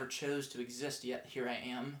 I never chose to exist, yet here I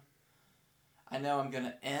am. I know I'm going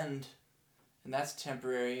to end, and that's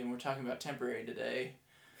temporary, and we're talking about temporary today.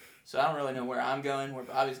 So I don't really know where I'm going, where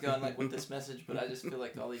Bobby's going, like, with this message, but I just feel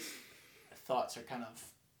like all these thoughts are kind of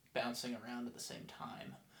bouncing around at the same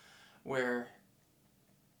time, where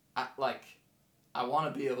I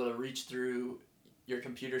want to be able to reach through your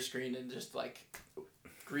computer screen and just, like,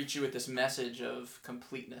 greet you with this message of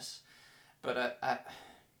completeness, but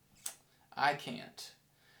I can't.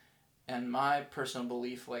 And my personal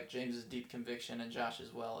belief, like James's deep conviction and Josh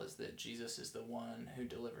as well, is that Jesus is the one who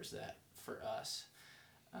delivers that for us.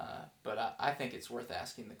 But I think it's worth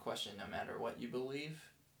asking the question, no matter what you believe,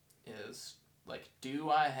 is, like, do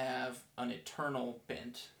I have an eternal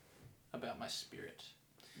bent about my spirit?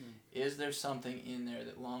 Is there something in there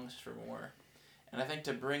that longs for more? And I think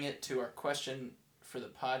to bring it to our question for the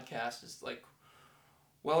podcast is like,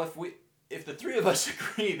 well, if the three of us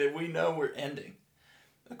agree that we know we're ending,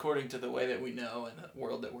 according to the way that we know and the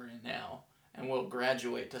world that we're in now, and we'll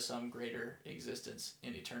graduate to some greater existence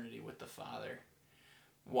in eternity with the Father,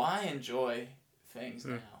 why enjoy things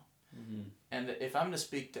now? Mm-hmm. And if I'm to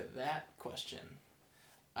speak to that question,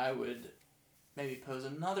 I would maybe pose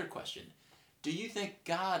another question. Do you think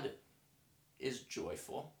God is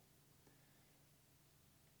joyful?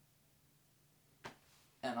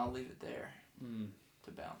 And I'll leave it there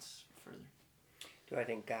to bounce further. Do I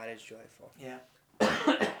think God is joyful? Yeah.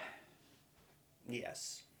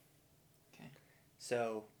 Yes. Okay.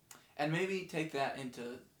 So. And maybe take that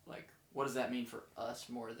into, like, what does that mean for us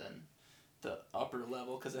more than the upper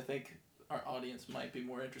level? Because I think our audience might be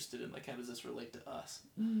more interested in, like, how does this relate to us?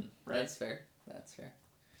 Right? That's fair.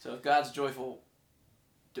 So if God's joyful,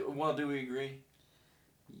 do we agree?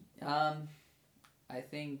 I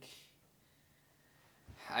think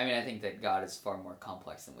that God is far more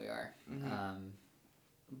complex than we are. Mm-hmm.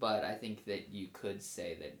 But I think that you could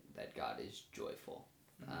say that God is joyful.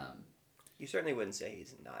 You certainly wouldn't say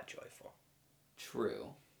He's not joyful. True.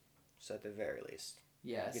 So at the very least.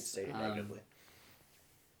 Yes. You could state it negatively.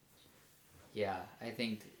 Yeah, I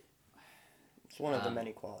think it's one of the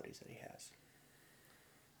many qualities that He has.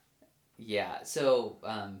 Yeah, so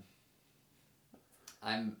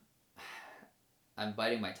I'm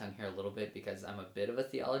biting my tongue here a little bit because I'm a bit of a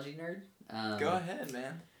theology nerd. Go ahead,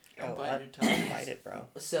 man. Bite it, bro.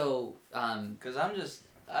 So, because I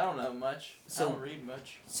don't know much. I don't read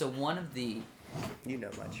much. So one of the... You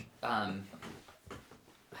know much.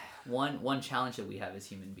 One challenge that we have as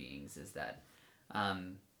human beings is that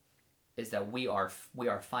we are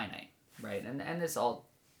finite, right? And this all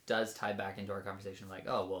does tie back into our conversation, like,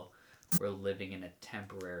 oh, well, we're living in a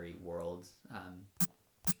temporary world,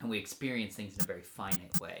 and we experience things in a very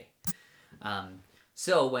finite way.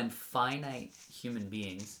 So when finite human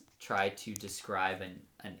beings try to describe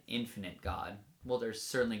an infinite God, well, there's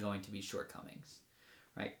certainly going to be shortcomings,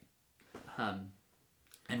 right?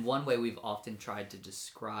 And one way we've often tried to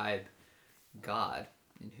describe God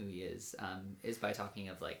and who He is by talking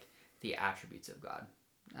of, like, the attributes of God.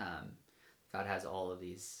 God has all of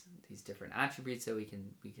these different attributes that we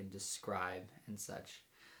can describe and such.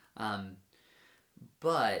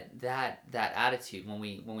 But that attitude, when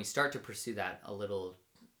we start to pursue that a little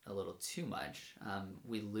too much,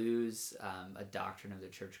 we lose a doctrine of the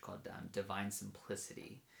church called divine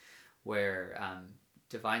simplicity, where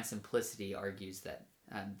divine simplicity argues that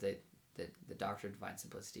the doctrine of divine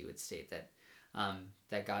simplicity would state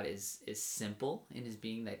that God is simple in His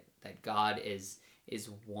being, that God is is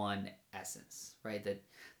one essence, right? That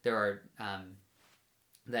there are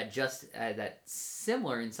that just that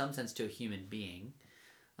similar in some sense to a human being,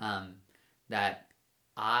 that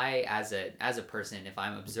I as a person, if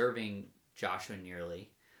I'm observing Joshua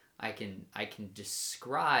Nearly, I can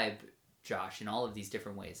describe Josh in all of these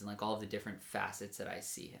different ways and like all of the different facets that I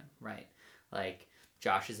see him, right? Like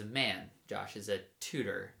Josh is a man, Josh is a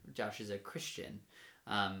tutor, Josh is a Christian,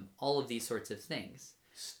 all of these sorts of things.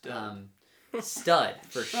 Stud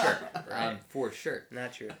for sure, Right. for sure.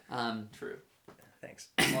 Not true. True. Thanks.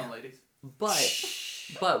 Come on, ladies.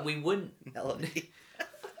 But we wouldn't. Melody.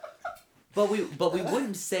 But we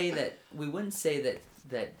wouldn't say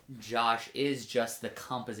that Josh is just the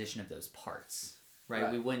composition of those parts, right?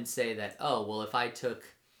 Right. We wouldn't say that, oh, well, if I took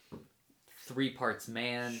 3 parts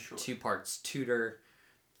man, Sure. 2 parts tutor,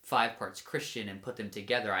 5 parts Christian, and put them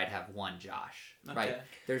together, I'd have one Josh, right? Okay.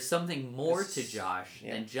 There's something more to Josh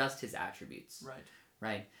Yeah. than just his attributes, Right.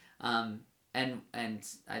 right? And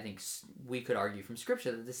I think we could argue from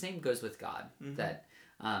Scripture that the same goes with God, Mhm.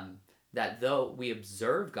 that though we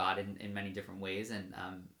observe God in many different ways, and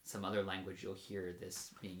some other language you'll hear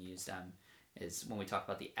this being used is when we talk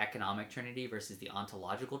about the economic Trinity versus the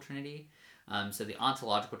ontological Trinity. So the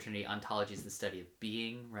ontological Trinity, ontology is the study of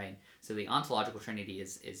being, right? So the ontological Trinity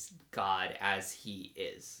is God as He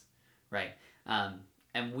is, right?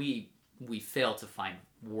 And we fail to find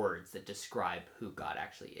words that describe who God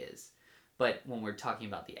actually is. But when we're talking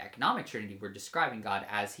about the economic Trinity, we're describing God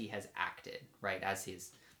as He has acted, right? As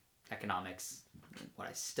His economics, what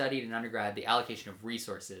I studied in undergrad, the allocation of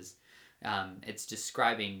resources, it's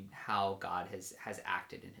describing how God has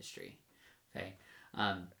acted in history. Okay,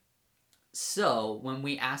 so when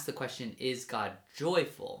we ask the question, is God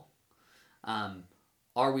joyful?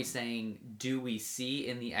 Are we saying, do we see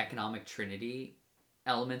in the economic Trinity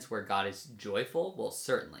elements where God is joyful? Well,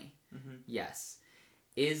 certainly, yes.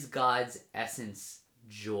 Is God's essence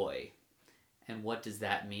joy? And what does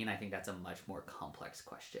that mean? I think that's a much more complex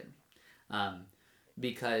question.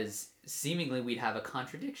 Because seemingly we'd have a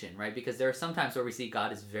contradiction, right? Because there are some times where we see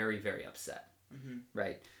God is very, very upset,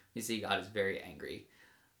 right? We see God is very angry.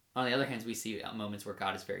 On the other hand, we see moments where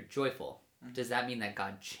God is very joyful. Does that mean that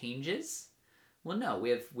God changes? Well, no. We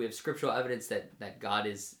have scriptural evidence that God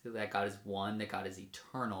is one, that God is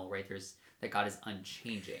eternal, right? That God is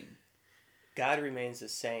unchanging. God remains the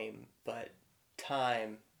same, but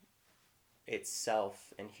time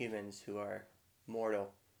itself and humans who are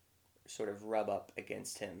mortal sort of rub up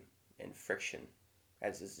against him in friction,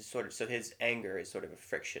 as is sort of, so his anger is sort of a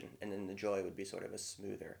friction, and then the joy would be sort of a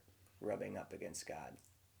smoother rubbing up against God.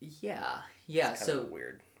 Yeah. It's kind of a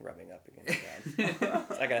weird rubbing up against God.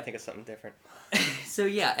 I gotta think of something different. So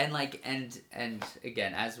yeah, and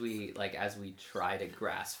again, as we try to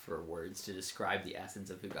grasp for words to describe the essence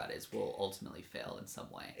of who God is, we'll ultimately fail in some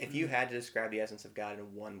way. If you had to describe the essence of God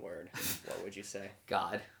in one word, what would you say?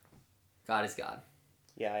 God is God.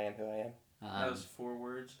 Yeah, I am who I am. That was 4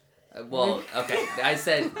 words. Well, okay, I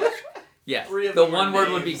said, yeah. 3 of The them are one word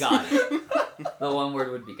would be names. God. The one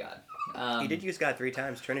word would be God. You did use God 3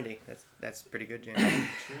 times, Trinity. That's pretty good, Jim.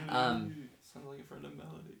 Sounds like a friend of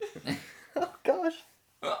Melody. Oh gosh.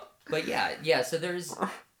 But yeah. So there's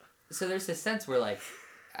this sense where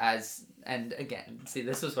and again, see,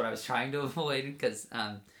 this was what I was trying to avoid because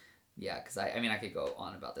I could go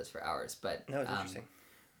on about this for hours, but That was interesting.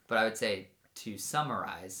 But I would say to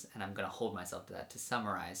summarize, and I'm going to hold myself to that. To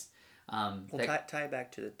summarize, Tie it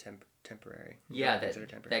back to the temporary. Yeah, Things are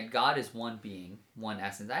temporary. that God is one being, one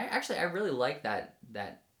essence. I really like that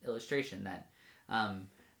illustration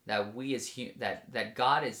that we as that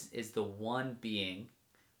God is the one being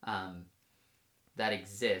that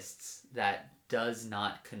exists, that does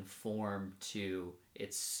not conform to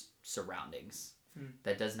its surroundings,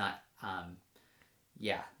 that does not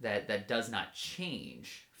that does not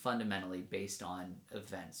change fundamentally based on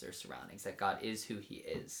events or surroundings. That God is who He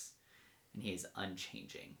is, and He is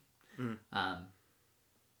unchanging.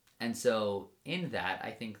 And so in that, I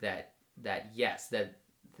think that yes, that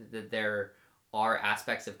there are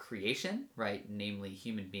aspects of creation, right, namely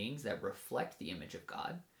human beings, that reflect the image of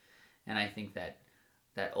God. And I think that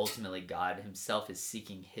ultimately God Himself is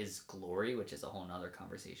seeking His glory, which is a whole nother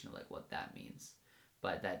conversation of what that means.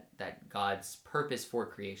 But that God's purpose for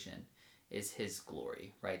creation is His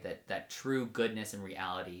glory, right? That true goodness and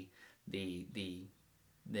reality, the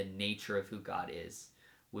nature of who God is,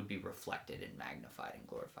 would be reflected and magnified and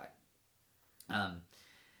glorified.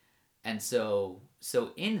 And so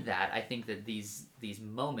in that, I think that these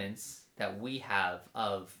moments that we have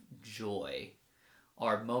of joy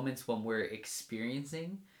are moments when we're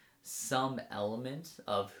experiencing some element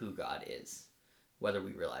of who God is, whether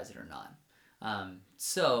we realize it or not.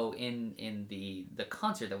 So in the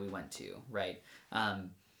concert that we went to, right,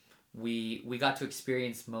 we got to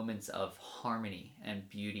experience moments of harmony and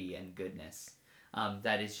beauty and goodness.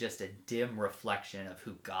 That is just a dim reflection of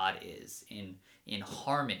who God is in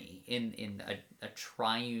harmony, in a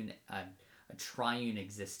triune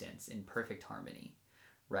existence, in perfect harmony,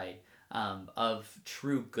 right? Of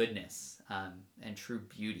true goodness and true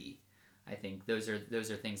beauty. I think those are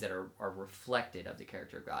things that are reflected of the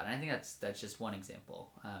character of God, and I think that's just one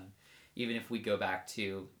example. Even if we go back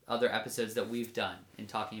to other episodes that we've done in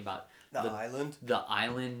talking about the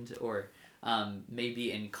island, or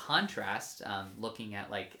maybe in contrast, looking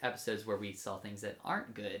at like episodes where we saw things that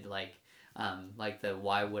aren't good, like the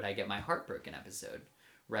 "Why would I get my heart broken" episode,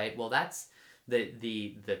 right? Well, that's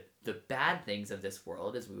the bad things of this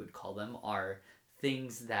world, as we would call them, are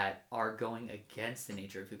things that are going against the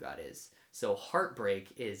nature of who God is. So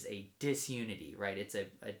heartbreak is a disunity, right? It's a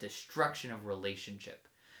destruction of relationship,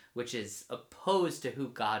 which is opposed to who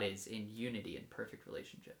God is in unity and perfect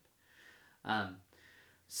relationship.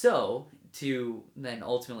 So to then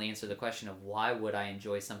ultimately answer the question of why would I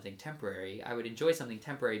enjoy something temporary, I would enjoy something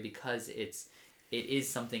temporary because it is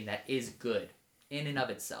something that is good in and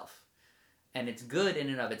of itself. And it's good in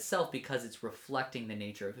and of itself because it's reflecting the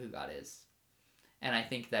nature of who God is. And I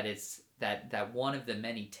think that it's that one of the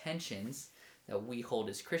many tensions that we hold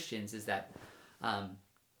as Christians is that on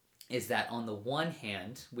the one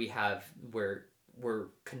hand we're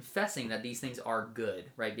confessing that these things are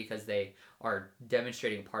good, right? Because they are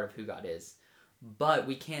demonstrating part of who God is. But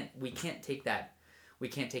we can't take that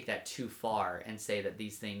too far and say that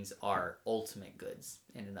these things are ultimate goods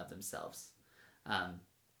in and of themselves.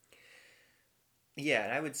 Yeah,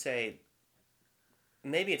 and I would say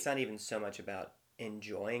maybe it's not even so much about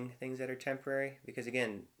enjoying things that are temporary, because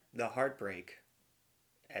again, the heartbreak,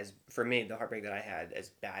 as for me, the heartbreak that I had, as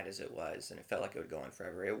bad as it was, and it felt like it would go on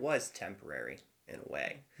forever, it was temporary in a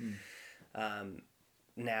way.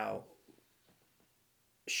 Now,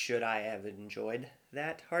 should I have enjoyed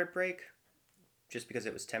that heartbreak just because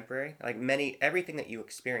it was temporary? Like everything that you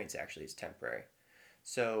experience actually is temporary.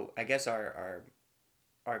 So I guess our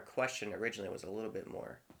question originally was a little bit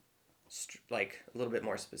more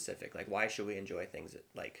specific. Like, why should we enjoy things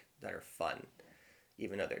that are fun,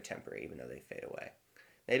 even though they're temporary, even though they fade away?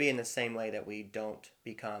 Maybe in the same way that we don't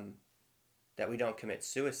commit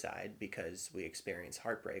suicide because we experience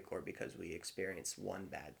heartbreak, or because we experience one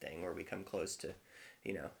bad thing, or we come close to,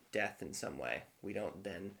 death in some way. We don't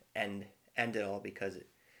then end it all because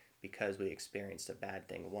we experienced a bad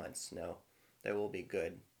thing once. No, there will be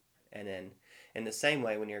good. And then in the same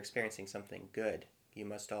way, when you're experiencing something good, you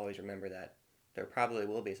must always remember that there probably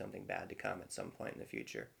will be something bad to come at some point in the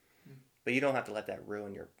future. But you don't have to let that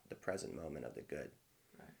ruin the present moment of the good.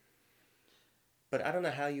 Right. But I don't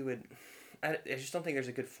know how you would... I just don't think there's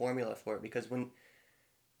a good formula for it, because when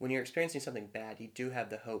you're experiencing something bad, you do have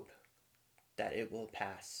the hope that it will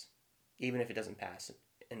pass. Even if it doesn't pass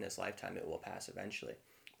in this lifetime, it will pass eventually.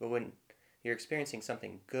 But when you're experiencing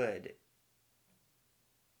something good,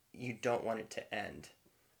 you don't want it to end.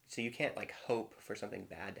 So you can't hope for something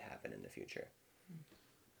bad to happen in the future.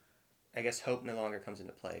 I guess hope no longer comes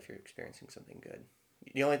into play if you're experiencing something good.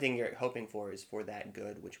 The only thing you're hoping for is for that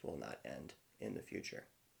good which will not end in the future.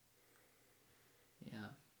 Yeah.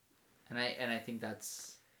 And I think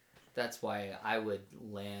that's why I would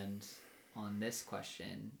land on this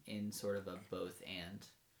question in sort of a both and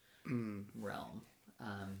realm.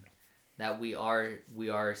 That we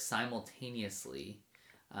are simultaneously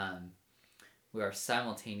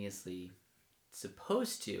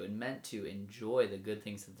supposed to and meant to enjoy the good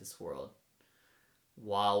things of this world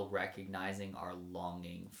while recognizing our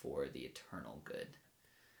longing for the eternal good.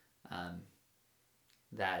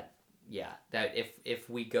 That if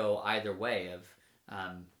we go either way of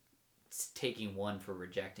taking one for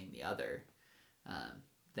rejecting the other,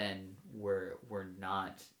 then we're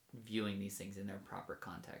not viewing these things in their proper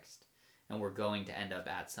context. And we're going to end up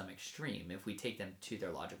at some extreme if we take them to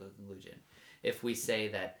their logical conclusion. If we say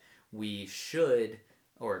that we should,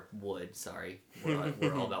 or would, sorry,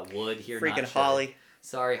 we're all about would here. Freaking not Holly.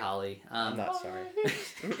 Sorry, Holly. I'm not sorry.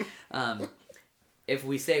 If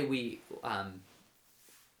we say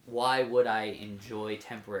why would I enjoy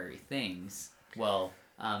temporary things? Well,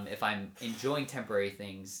 if I'm enjoying temporary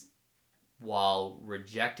things while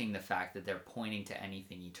rejecting the fact that they're pointing to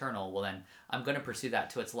anything eternal, well then I'm going to pursue that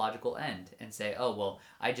to its logical end and say, oh, well,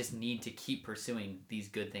 I just need to keep pursuing these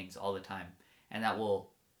good things all the time. And that will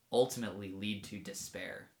ultimately lead to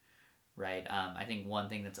despair, right? I think one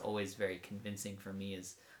thing that's always very convincing for me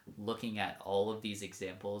is looking at all of these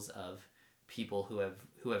examples of people who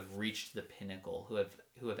have reached the pinnacle, who have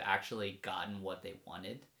who have actually gotten what they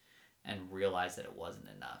wanted and realized that it wasn't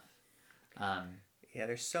enough. Yeah,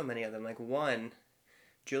 there's so many of them. Like one,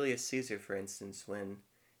 Julius Caesar, for instance, when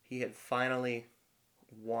he had finally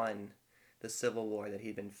won the civil war that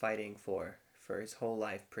he'd been fighting for his whole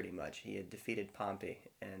life, pretty much. He had defeated Pompey,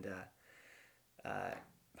 and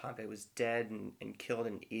Pompey was dead and killed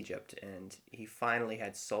in Egypt, and he finally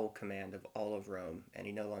had sole command of all of Rome, and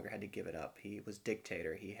he no longer had to give it up. He was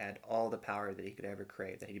dictator. He had all the power that he could ever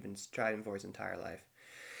crave, that he'd been striving for his entire life.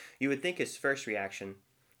 You would think his first action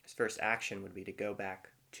would be to go back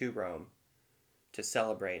to Rome to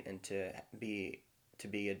celebrate and to be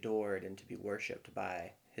adored and to be worshipped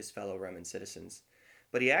by his fellow Roman citizens.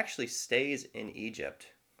 But he actually stays in Egypt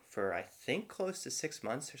for, I think, close to 6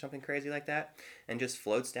 months or something crazy like that, and just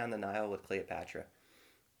floats down the Nile with Cleopatra.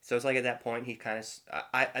 So it's like at that point he kind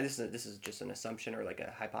of, this is just an assumption or like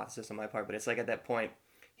a hypothesis on my part, but it's like at that point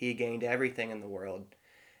he gained everything in the world,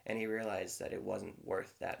 and he realized that it wasn't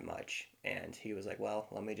worth that much, and he was like, well,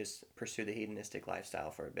 let me just pursue the hedonistic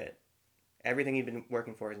lifestyle for a bit. Everything he'd been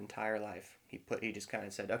working for his entire life, he just kind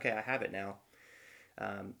of said, okay, I have it now.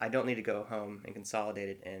 I don't need to go home and consolidate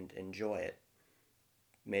it and enjoy it.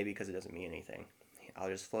 Maybe because it doesn't mean anything. I'll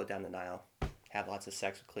just float down the Nile, have lots of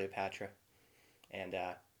sex with Cleopatra, and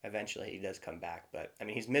eventually he does come back. But, I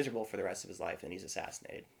mean, he's miserable for the rest of his life, and he's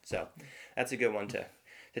assassinated. So that's a good one to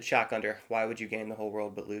chalk under. Why would you gain the whole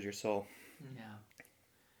world but lose your soul? Yeah.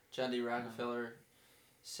 John D. Rockefeller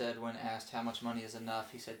said when asked how much money is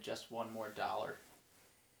enough, he said just one more dollar.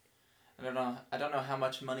 I don't know how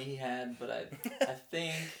much money he had, but I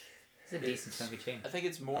think It's a decent chunk of change. I think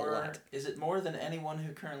it's more. Is it more than anyone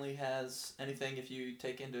who currently has anything if you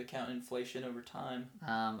take into account inflation over time?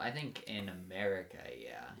 I think in America,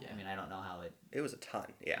 yeah. I mean, I don't know how it. It was a ton.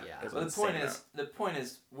 Yeah. Yeah. It was But the point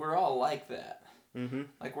is, we're all like that. Mm-hmm.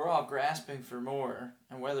 Like we're all grasping for more,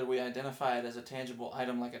 and whether we identify it as a tangible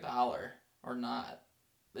item like a dollar or not,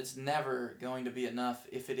 it's never going to be enough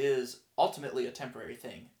if it is ultimately a temporary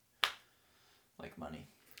thing, like money,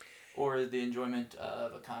 or the enjoyment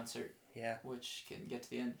of a concert. Yeah. Which can get to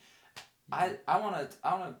the end. I wanna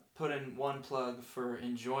put in one plug for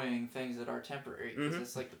enjoying things that are temporary because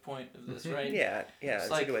it's like the point of this, right? Yeah. It's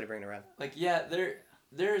like, a good way to bring it around. Like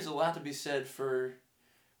there is a lot to be said for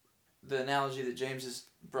the analogy that James has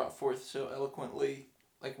brought forth so eloquently.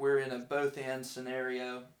 Like we're in a both and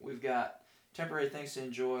scenario. We've got temporary things to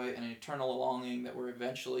enjoy and an eternal longing that we're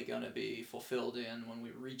eventually going to be fulfilled in when we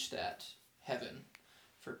reach that heaven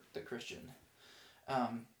for the Christian.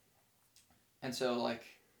 And so, like,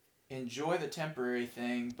 enjoy the temporary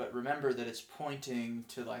thing, but remember that it's pointing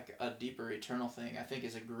to, like, a deeper eternal thing, I think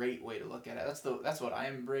is a great way to look at it. That's what I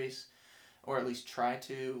embrace, or at least try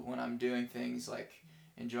to, when I'm doing things like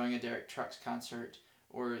enjoying a Derek Trucks concert,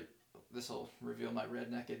 or this will reveal my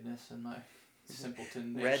redneckedness and my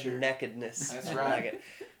simpleton nature. Redneckedness. That's I right. like it.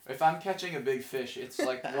 If I'm catching a big fish, it's,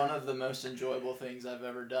 like, one of the most enjoyable things I've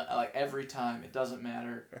ever done. Like, every time, it doesn't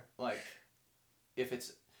matter, like, if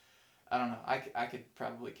it's... I don't know. I could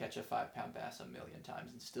probably catch a 5-pound bass 1,000,000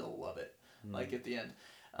 times and still love it. Like at the end,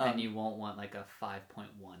 and you won't want like a 5.1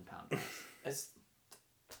 pound bass.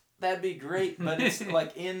 That'd be great, but it's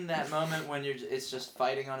like in that moment when it's just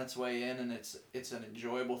fighting on its way in, and it's an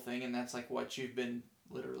enjoyable thing, and that's like what you've been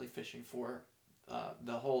literally fishing for,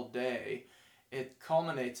 the whole day. It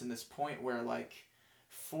culminates in this point where like,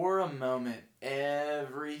 for a moment,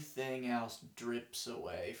 everything else drips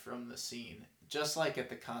away from the scene. Just like at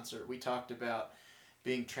the concert, we talked about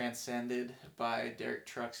being transcended by Derek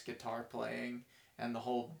Trucks' guitar playing and the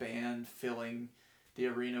whole band filling the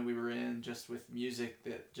arena we were in just with music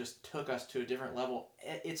that just took us to a different level.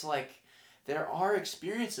 It's like there are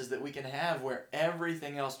experiences that we can have where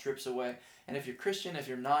everything else drips away. And if you're Christian, if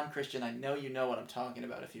you're non-Christian, I know you know what I'm talking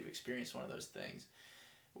about if you've experienced one of those things.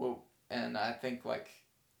 Well, and I think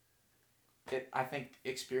I think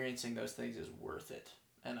experiencing those things is worth it.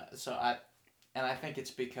 And I think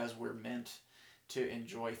it's because we're meant to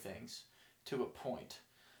enjoy things to a point.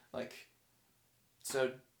 Like,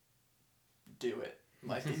 so do it.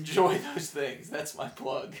 Like, enjoy those things. That's my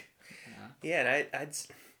plug. Yeah, and I'd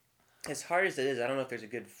as hard as it is, I don't know if there's a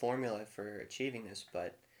good formula for achieving this,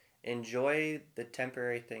 but enjoy the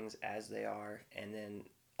temporary things as they are, and then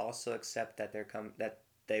also accept that that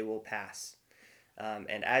they will pass.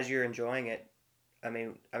 And as you're enjoying it, I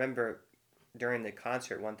mean, I remember during the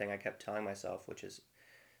concert, one thing I kept telling myself, which is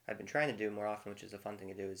I've been trying to do more often, which is a fun thing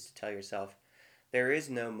to do, is to tell yourself, there is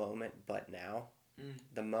no moment but now.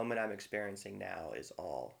 The moment I'm experiencing now is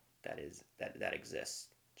all that exists.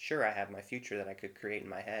 Sure, I have my future that I could create in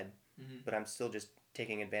my head, but I'm still just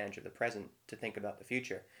taking advantage of the present to think about the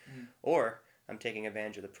future. Or I'm taking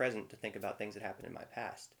advantage of the present to think about things that happened in my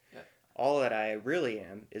past. Yeah. All that I really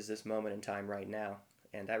am is this moment in time right now,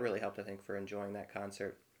 and that really helped, I think, for enjoying that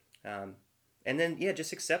concert. And then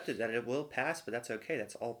just accepted that it will pass, but that's okay.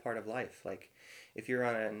 That's all part of life. Like if you're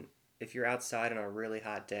outside on a really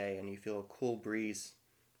hot day and you feel a cool breeze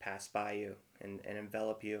pass by you and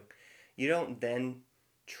envelop you, you don't then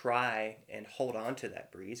try and hold on to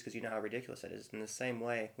that breeze because you know how ridiculous that is. In the same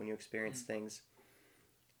way, when you experience things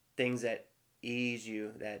that ease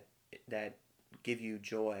you, that give you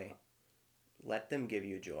joy, let them give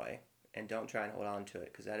you joy, and don't try and hold on to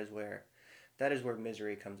it, because that is where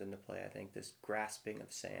misery comes into play. I think this grasping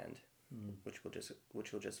of sand, which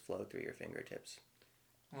will just flow through your fingertips.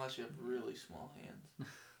 Unless you have really small hands.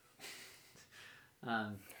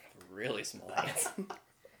 Really small hands.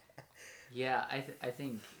 Yeah, I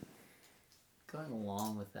think going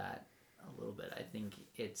along with that a little bit, I think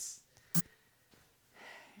it's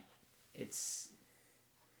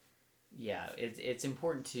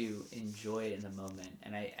important to enjoy it in the moment,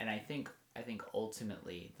 and I think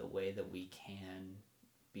ultimately the way that we can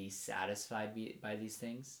be satisfied by these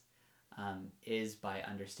things is by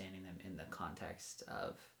understanding them in the context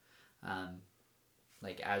of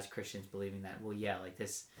like as Christians believing that like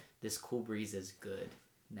this cool breeze is good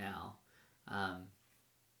now,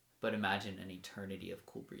 but imagine an eternity of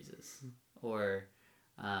cool breezes, or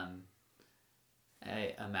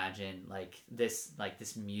I imagine this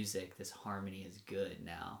music, this harmony is good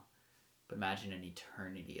now, but imagine an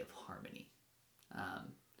eternity of harmony.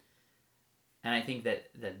 And I think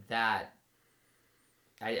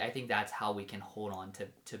I think that's how we can hold on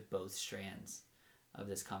to both strands of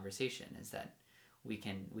this conversation, is that we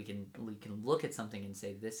can look at something and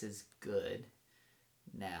say, this is good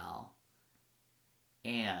now,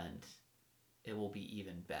 and it will be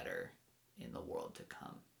even better in the world to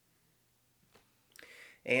come.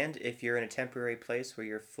 And if you're in a temporary place where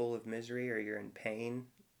you're full of misery, or you're in pain,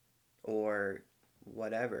 or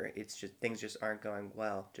whatever, it's just things just aren't going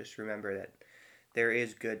well, just remember that there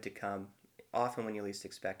is good to come, often when you least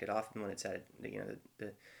expect it, often when it's at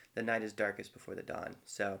the night is darkest before the dawn.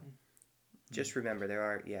 So just remember there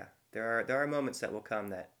are moments that will come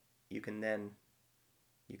that you can then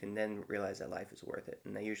realize that life is worth it,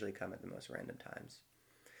 and they usually come at the most random times.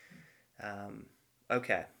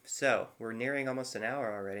 Okay, so we're nearing almost an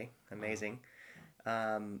hour already. Amazing.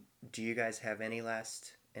 Do you guys have any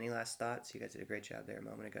last thoughts? You guys did a great job there a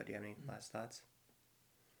moment ago. Do you have any last thoughts?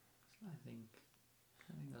 I think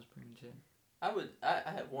that's pretty much it.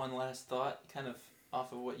 I have one last thought, kind of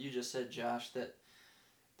off of what you just said, Josh, that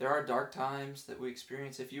there are dark times that we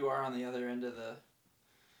experience. If you are on the other end of the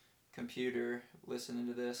computer listening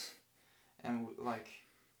to this and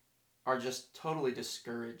are just totally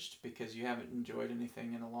discouraged because you haven't enjoyed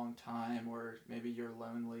anything in a long time, or maybe you're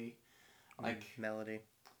lonely, Melody.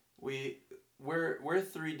 We're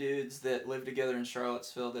three dudes that live together in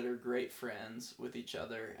Charlottesville that are great friends with each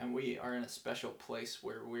other, and we are in a special place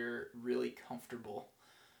where we're really comfortable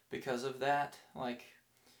because of that.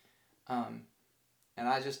 And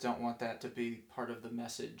I just don't want that to be part of the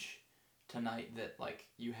message tonight, that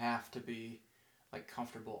you have to be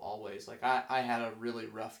comfortable always. I had a really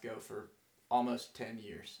rough go for almost 10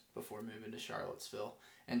 years before moving to Charlottesville,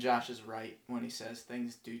 and Josh is right when he says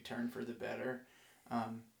things do turn for the better.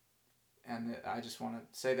 And I just want to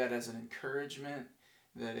say that as an encouragement,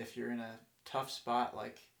 that if you're in a tough spot,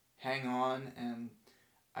 hang on. And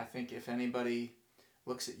I think if anybody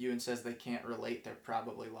looks at you and says they can't relate, they're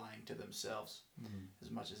probably lying to themselves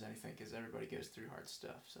as much as anything, because everybody goes through hard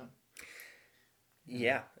stuff. So.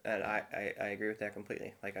 Yeah, and I agree with that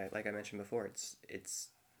completely. Like I mentioned before, it's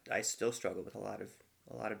I still struggle with a lot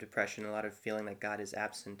of depression, a lot of feeling like God is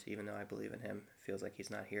absent, even though I believe in Him. It feels like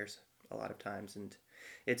He's not here a lot of times, and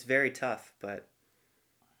it's very tough. But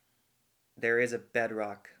there is a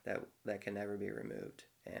bedrock that can never be removed,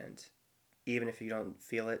 and even if you don't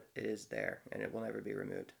feel it, it is there, and it will never be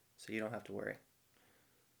removed. So you don't have to worry.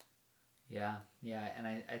 Yeah, and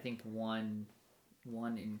I think one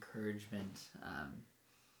encouragement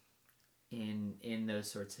in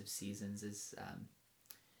those sorts of seasons is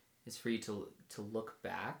for you to look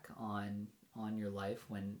back on your life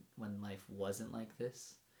when life wasn't like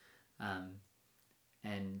this,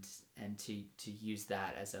 and to use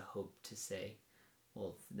that as a hope to say,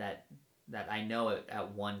 well, that I know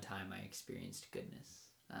at one time I experienced goodness,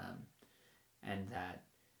 and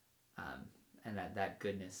that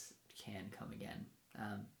goodness can come again.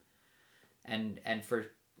 And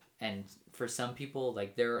for some people,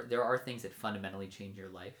 there are things that fundamentally change your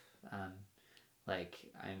life.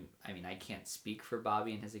 I can't speak for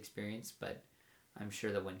Bobby and his experience, but I'm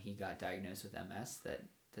sure that when he got diagnosed with MS, that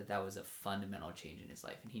that was a fundamental change in his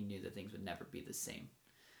life, and he knew that things would never be the same.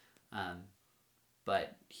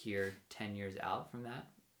 But here, 10 years out from that,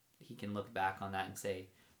 he can look back on that and say,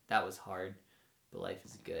 that was hard, but life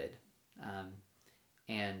is good.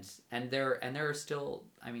 And there are still,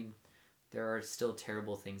 I mean, there are still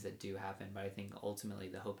terrible things that do happen, but I think ultimately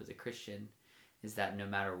the hope as a Christian is that no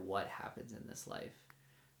matter what happens in this life,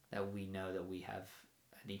 that we know that we have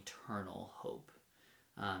an eternal hope.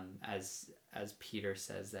 As Peter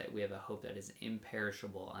says, that we have a hope that is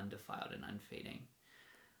imperishable, undefiled, and unfading.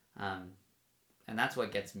 And that's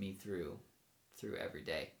what gets me through every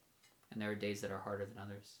day. And there are days that are harder than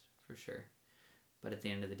others, for sure. But at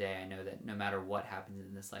the end of the day, I know that no matter what happens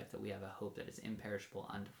in this life, that we have a hope that is imperishable,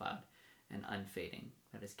 undefiled, and unfading,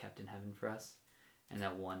 that is kept in heaven for us, and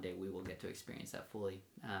that one day we will get to experience that fully.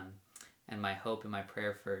 And my hope and my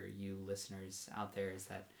prayer for you listeners out there is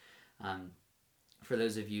that for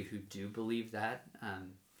those of you who do believe that,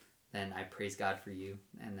 then I praise God for you,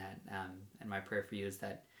 and that and my prayer for you is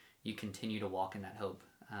that you continue to walk in that hope.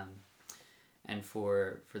 And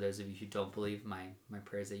for those of you who don't believe, my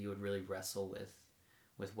prayer is that you would really wrestle with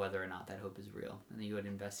whether or not that hope is real, and that you would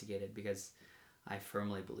investigate it, because I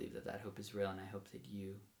firmly believe that hope is real, and I hope that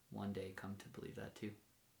you one day come to believe that too.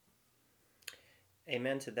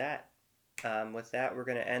 Amen to that. With that, we're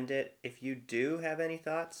going to end it. If you do have any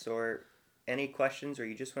thoughts or any questions, or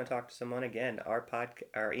you just want to talk to someone, again, our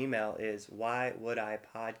email is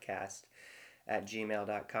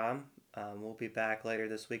whywoulidipodcast@gmail.com. We'll be back later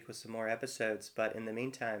this week with some more episodes, but in the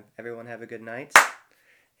meantime, everyone have a good night.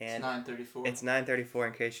 And it's 9:34. It's 9:34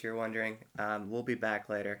 in case you're wondering. We'll be back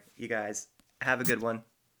later. You guys have a good one.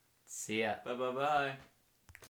 See ya. Bye.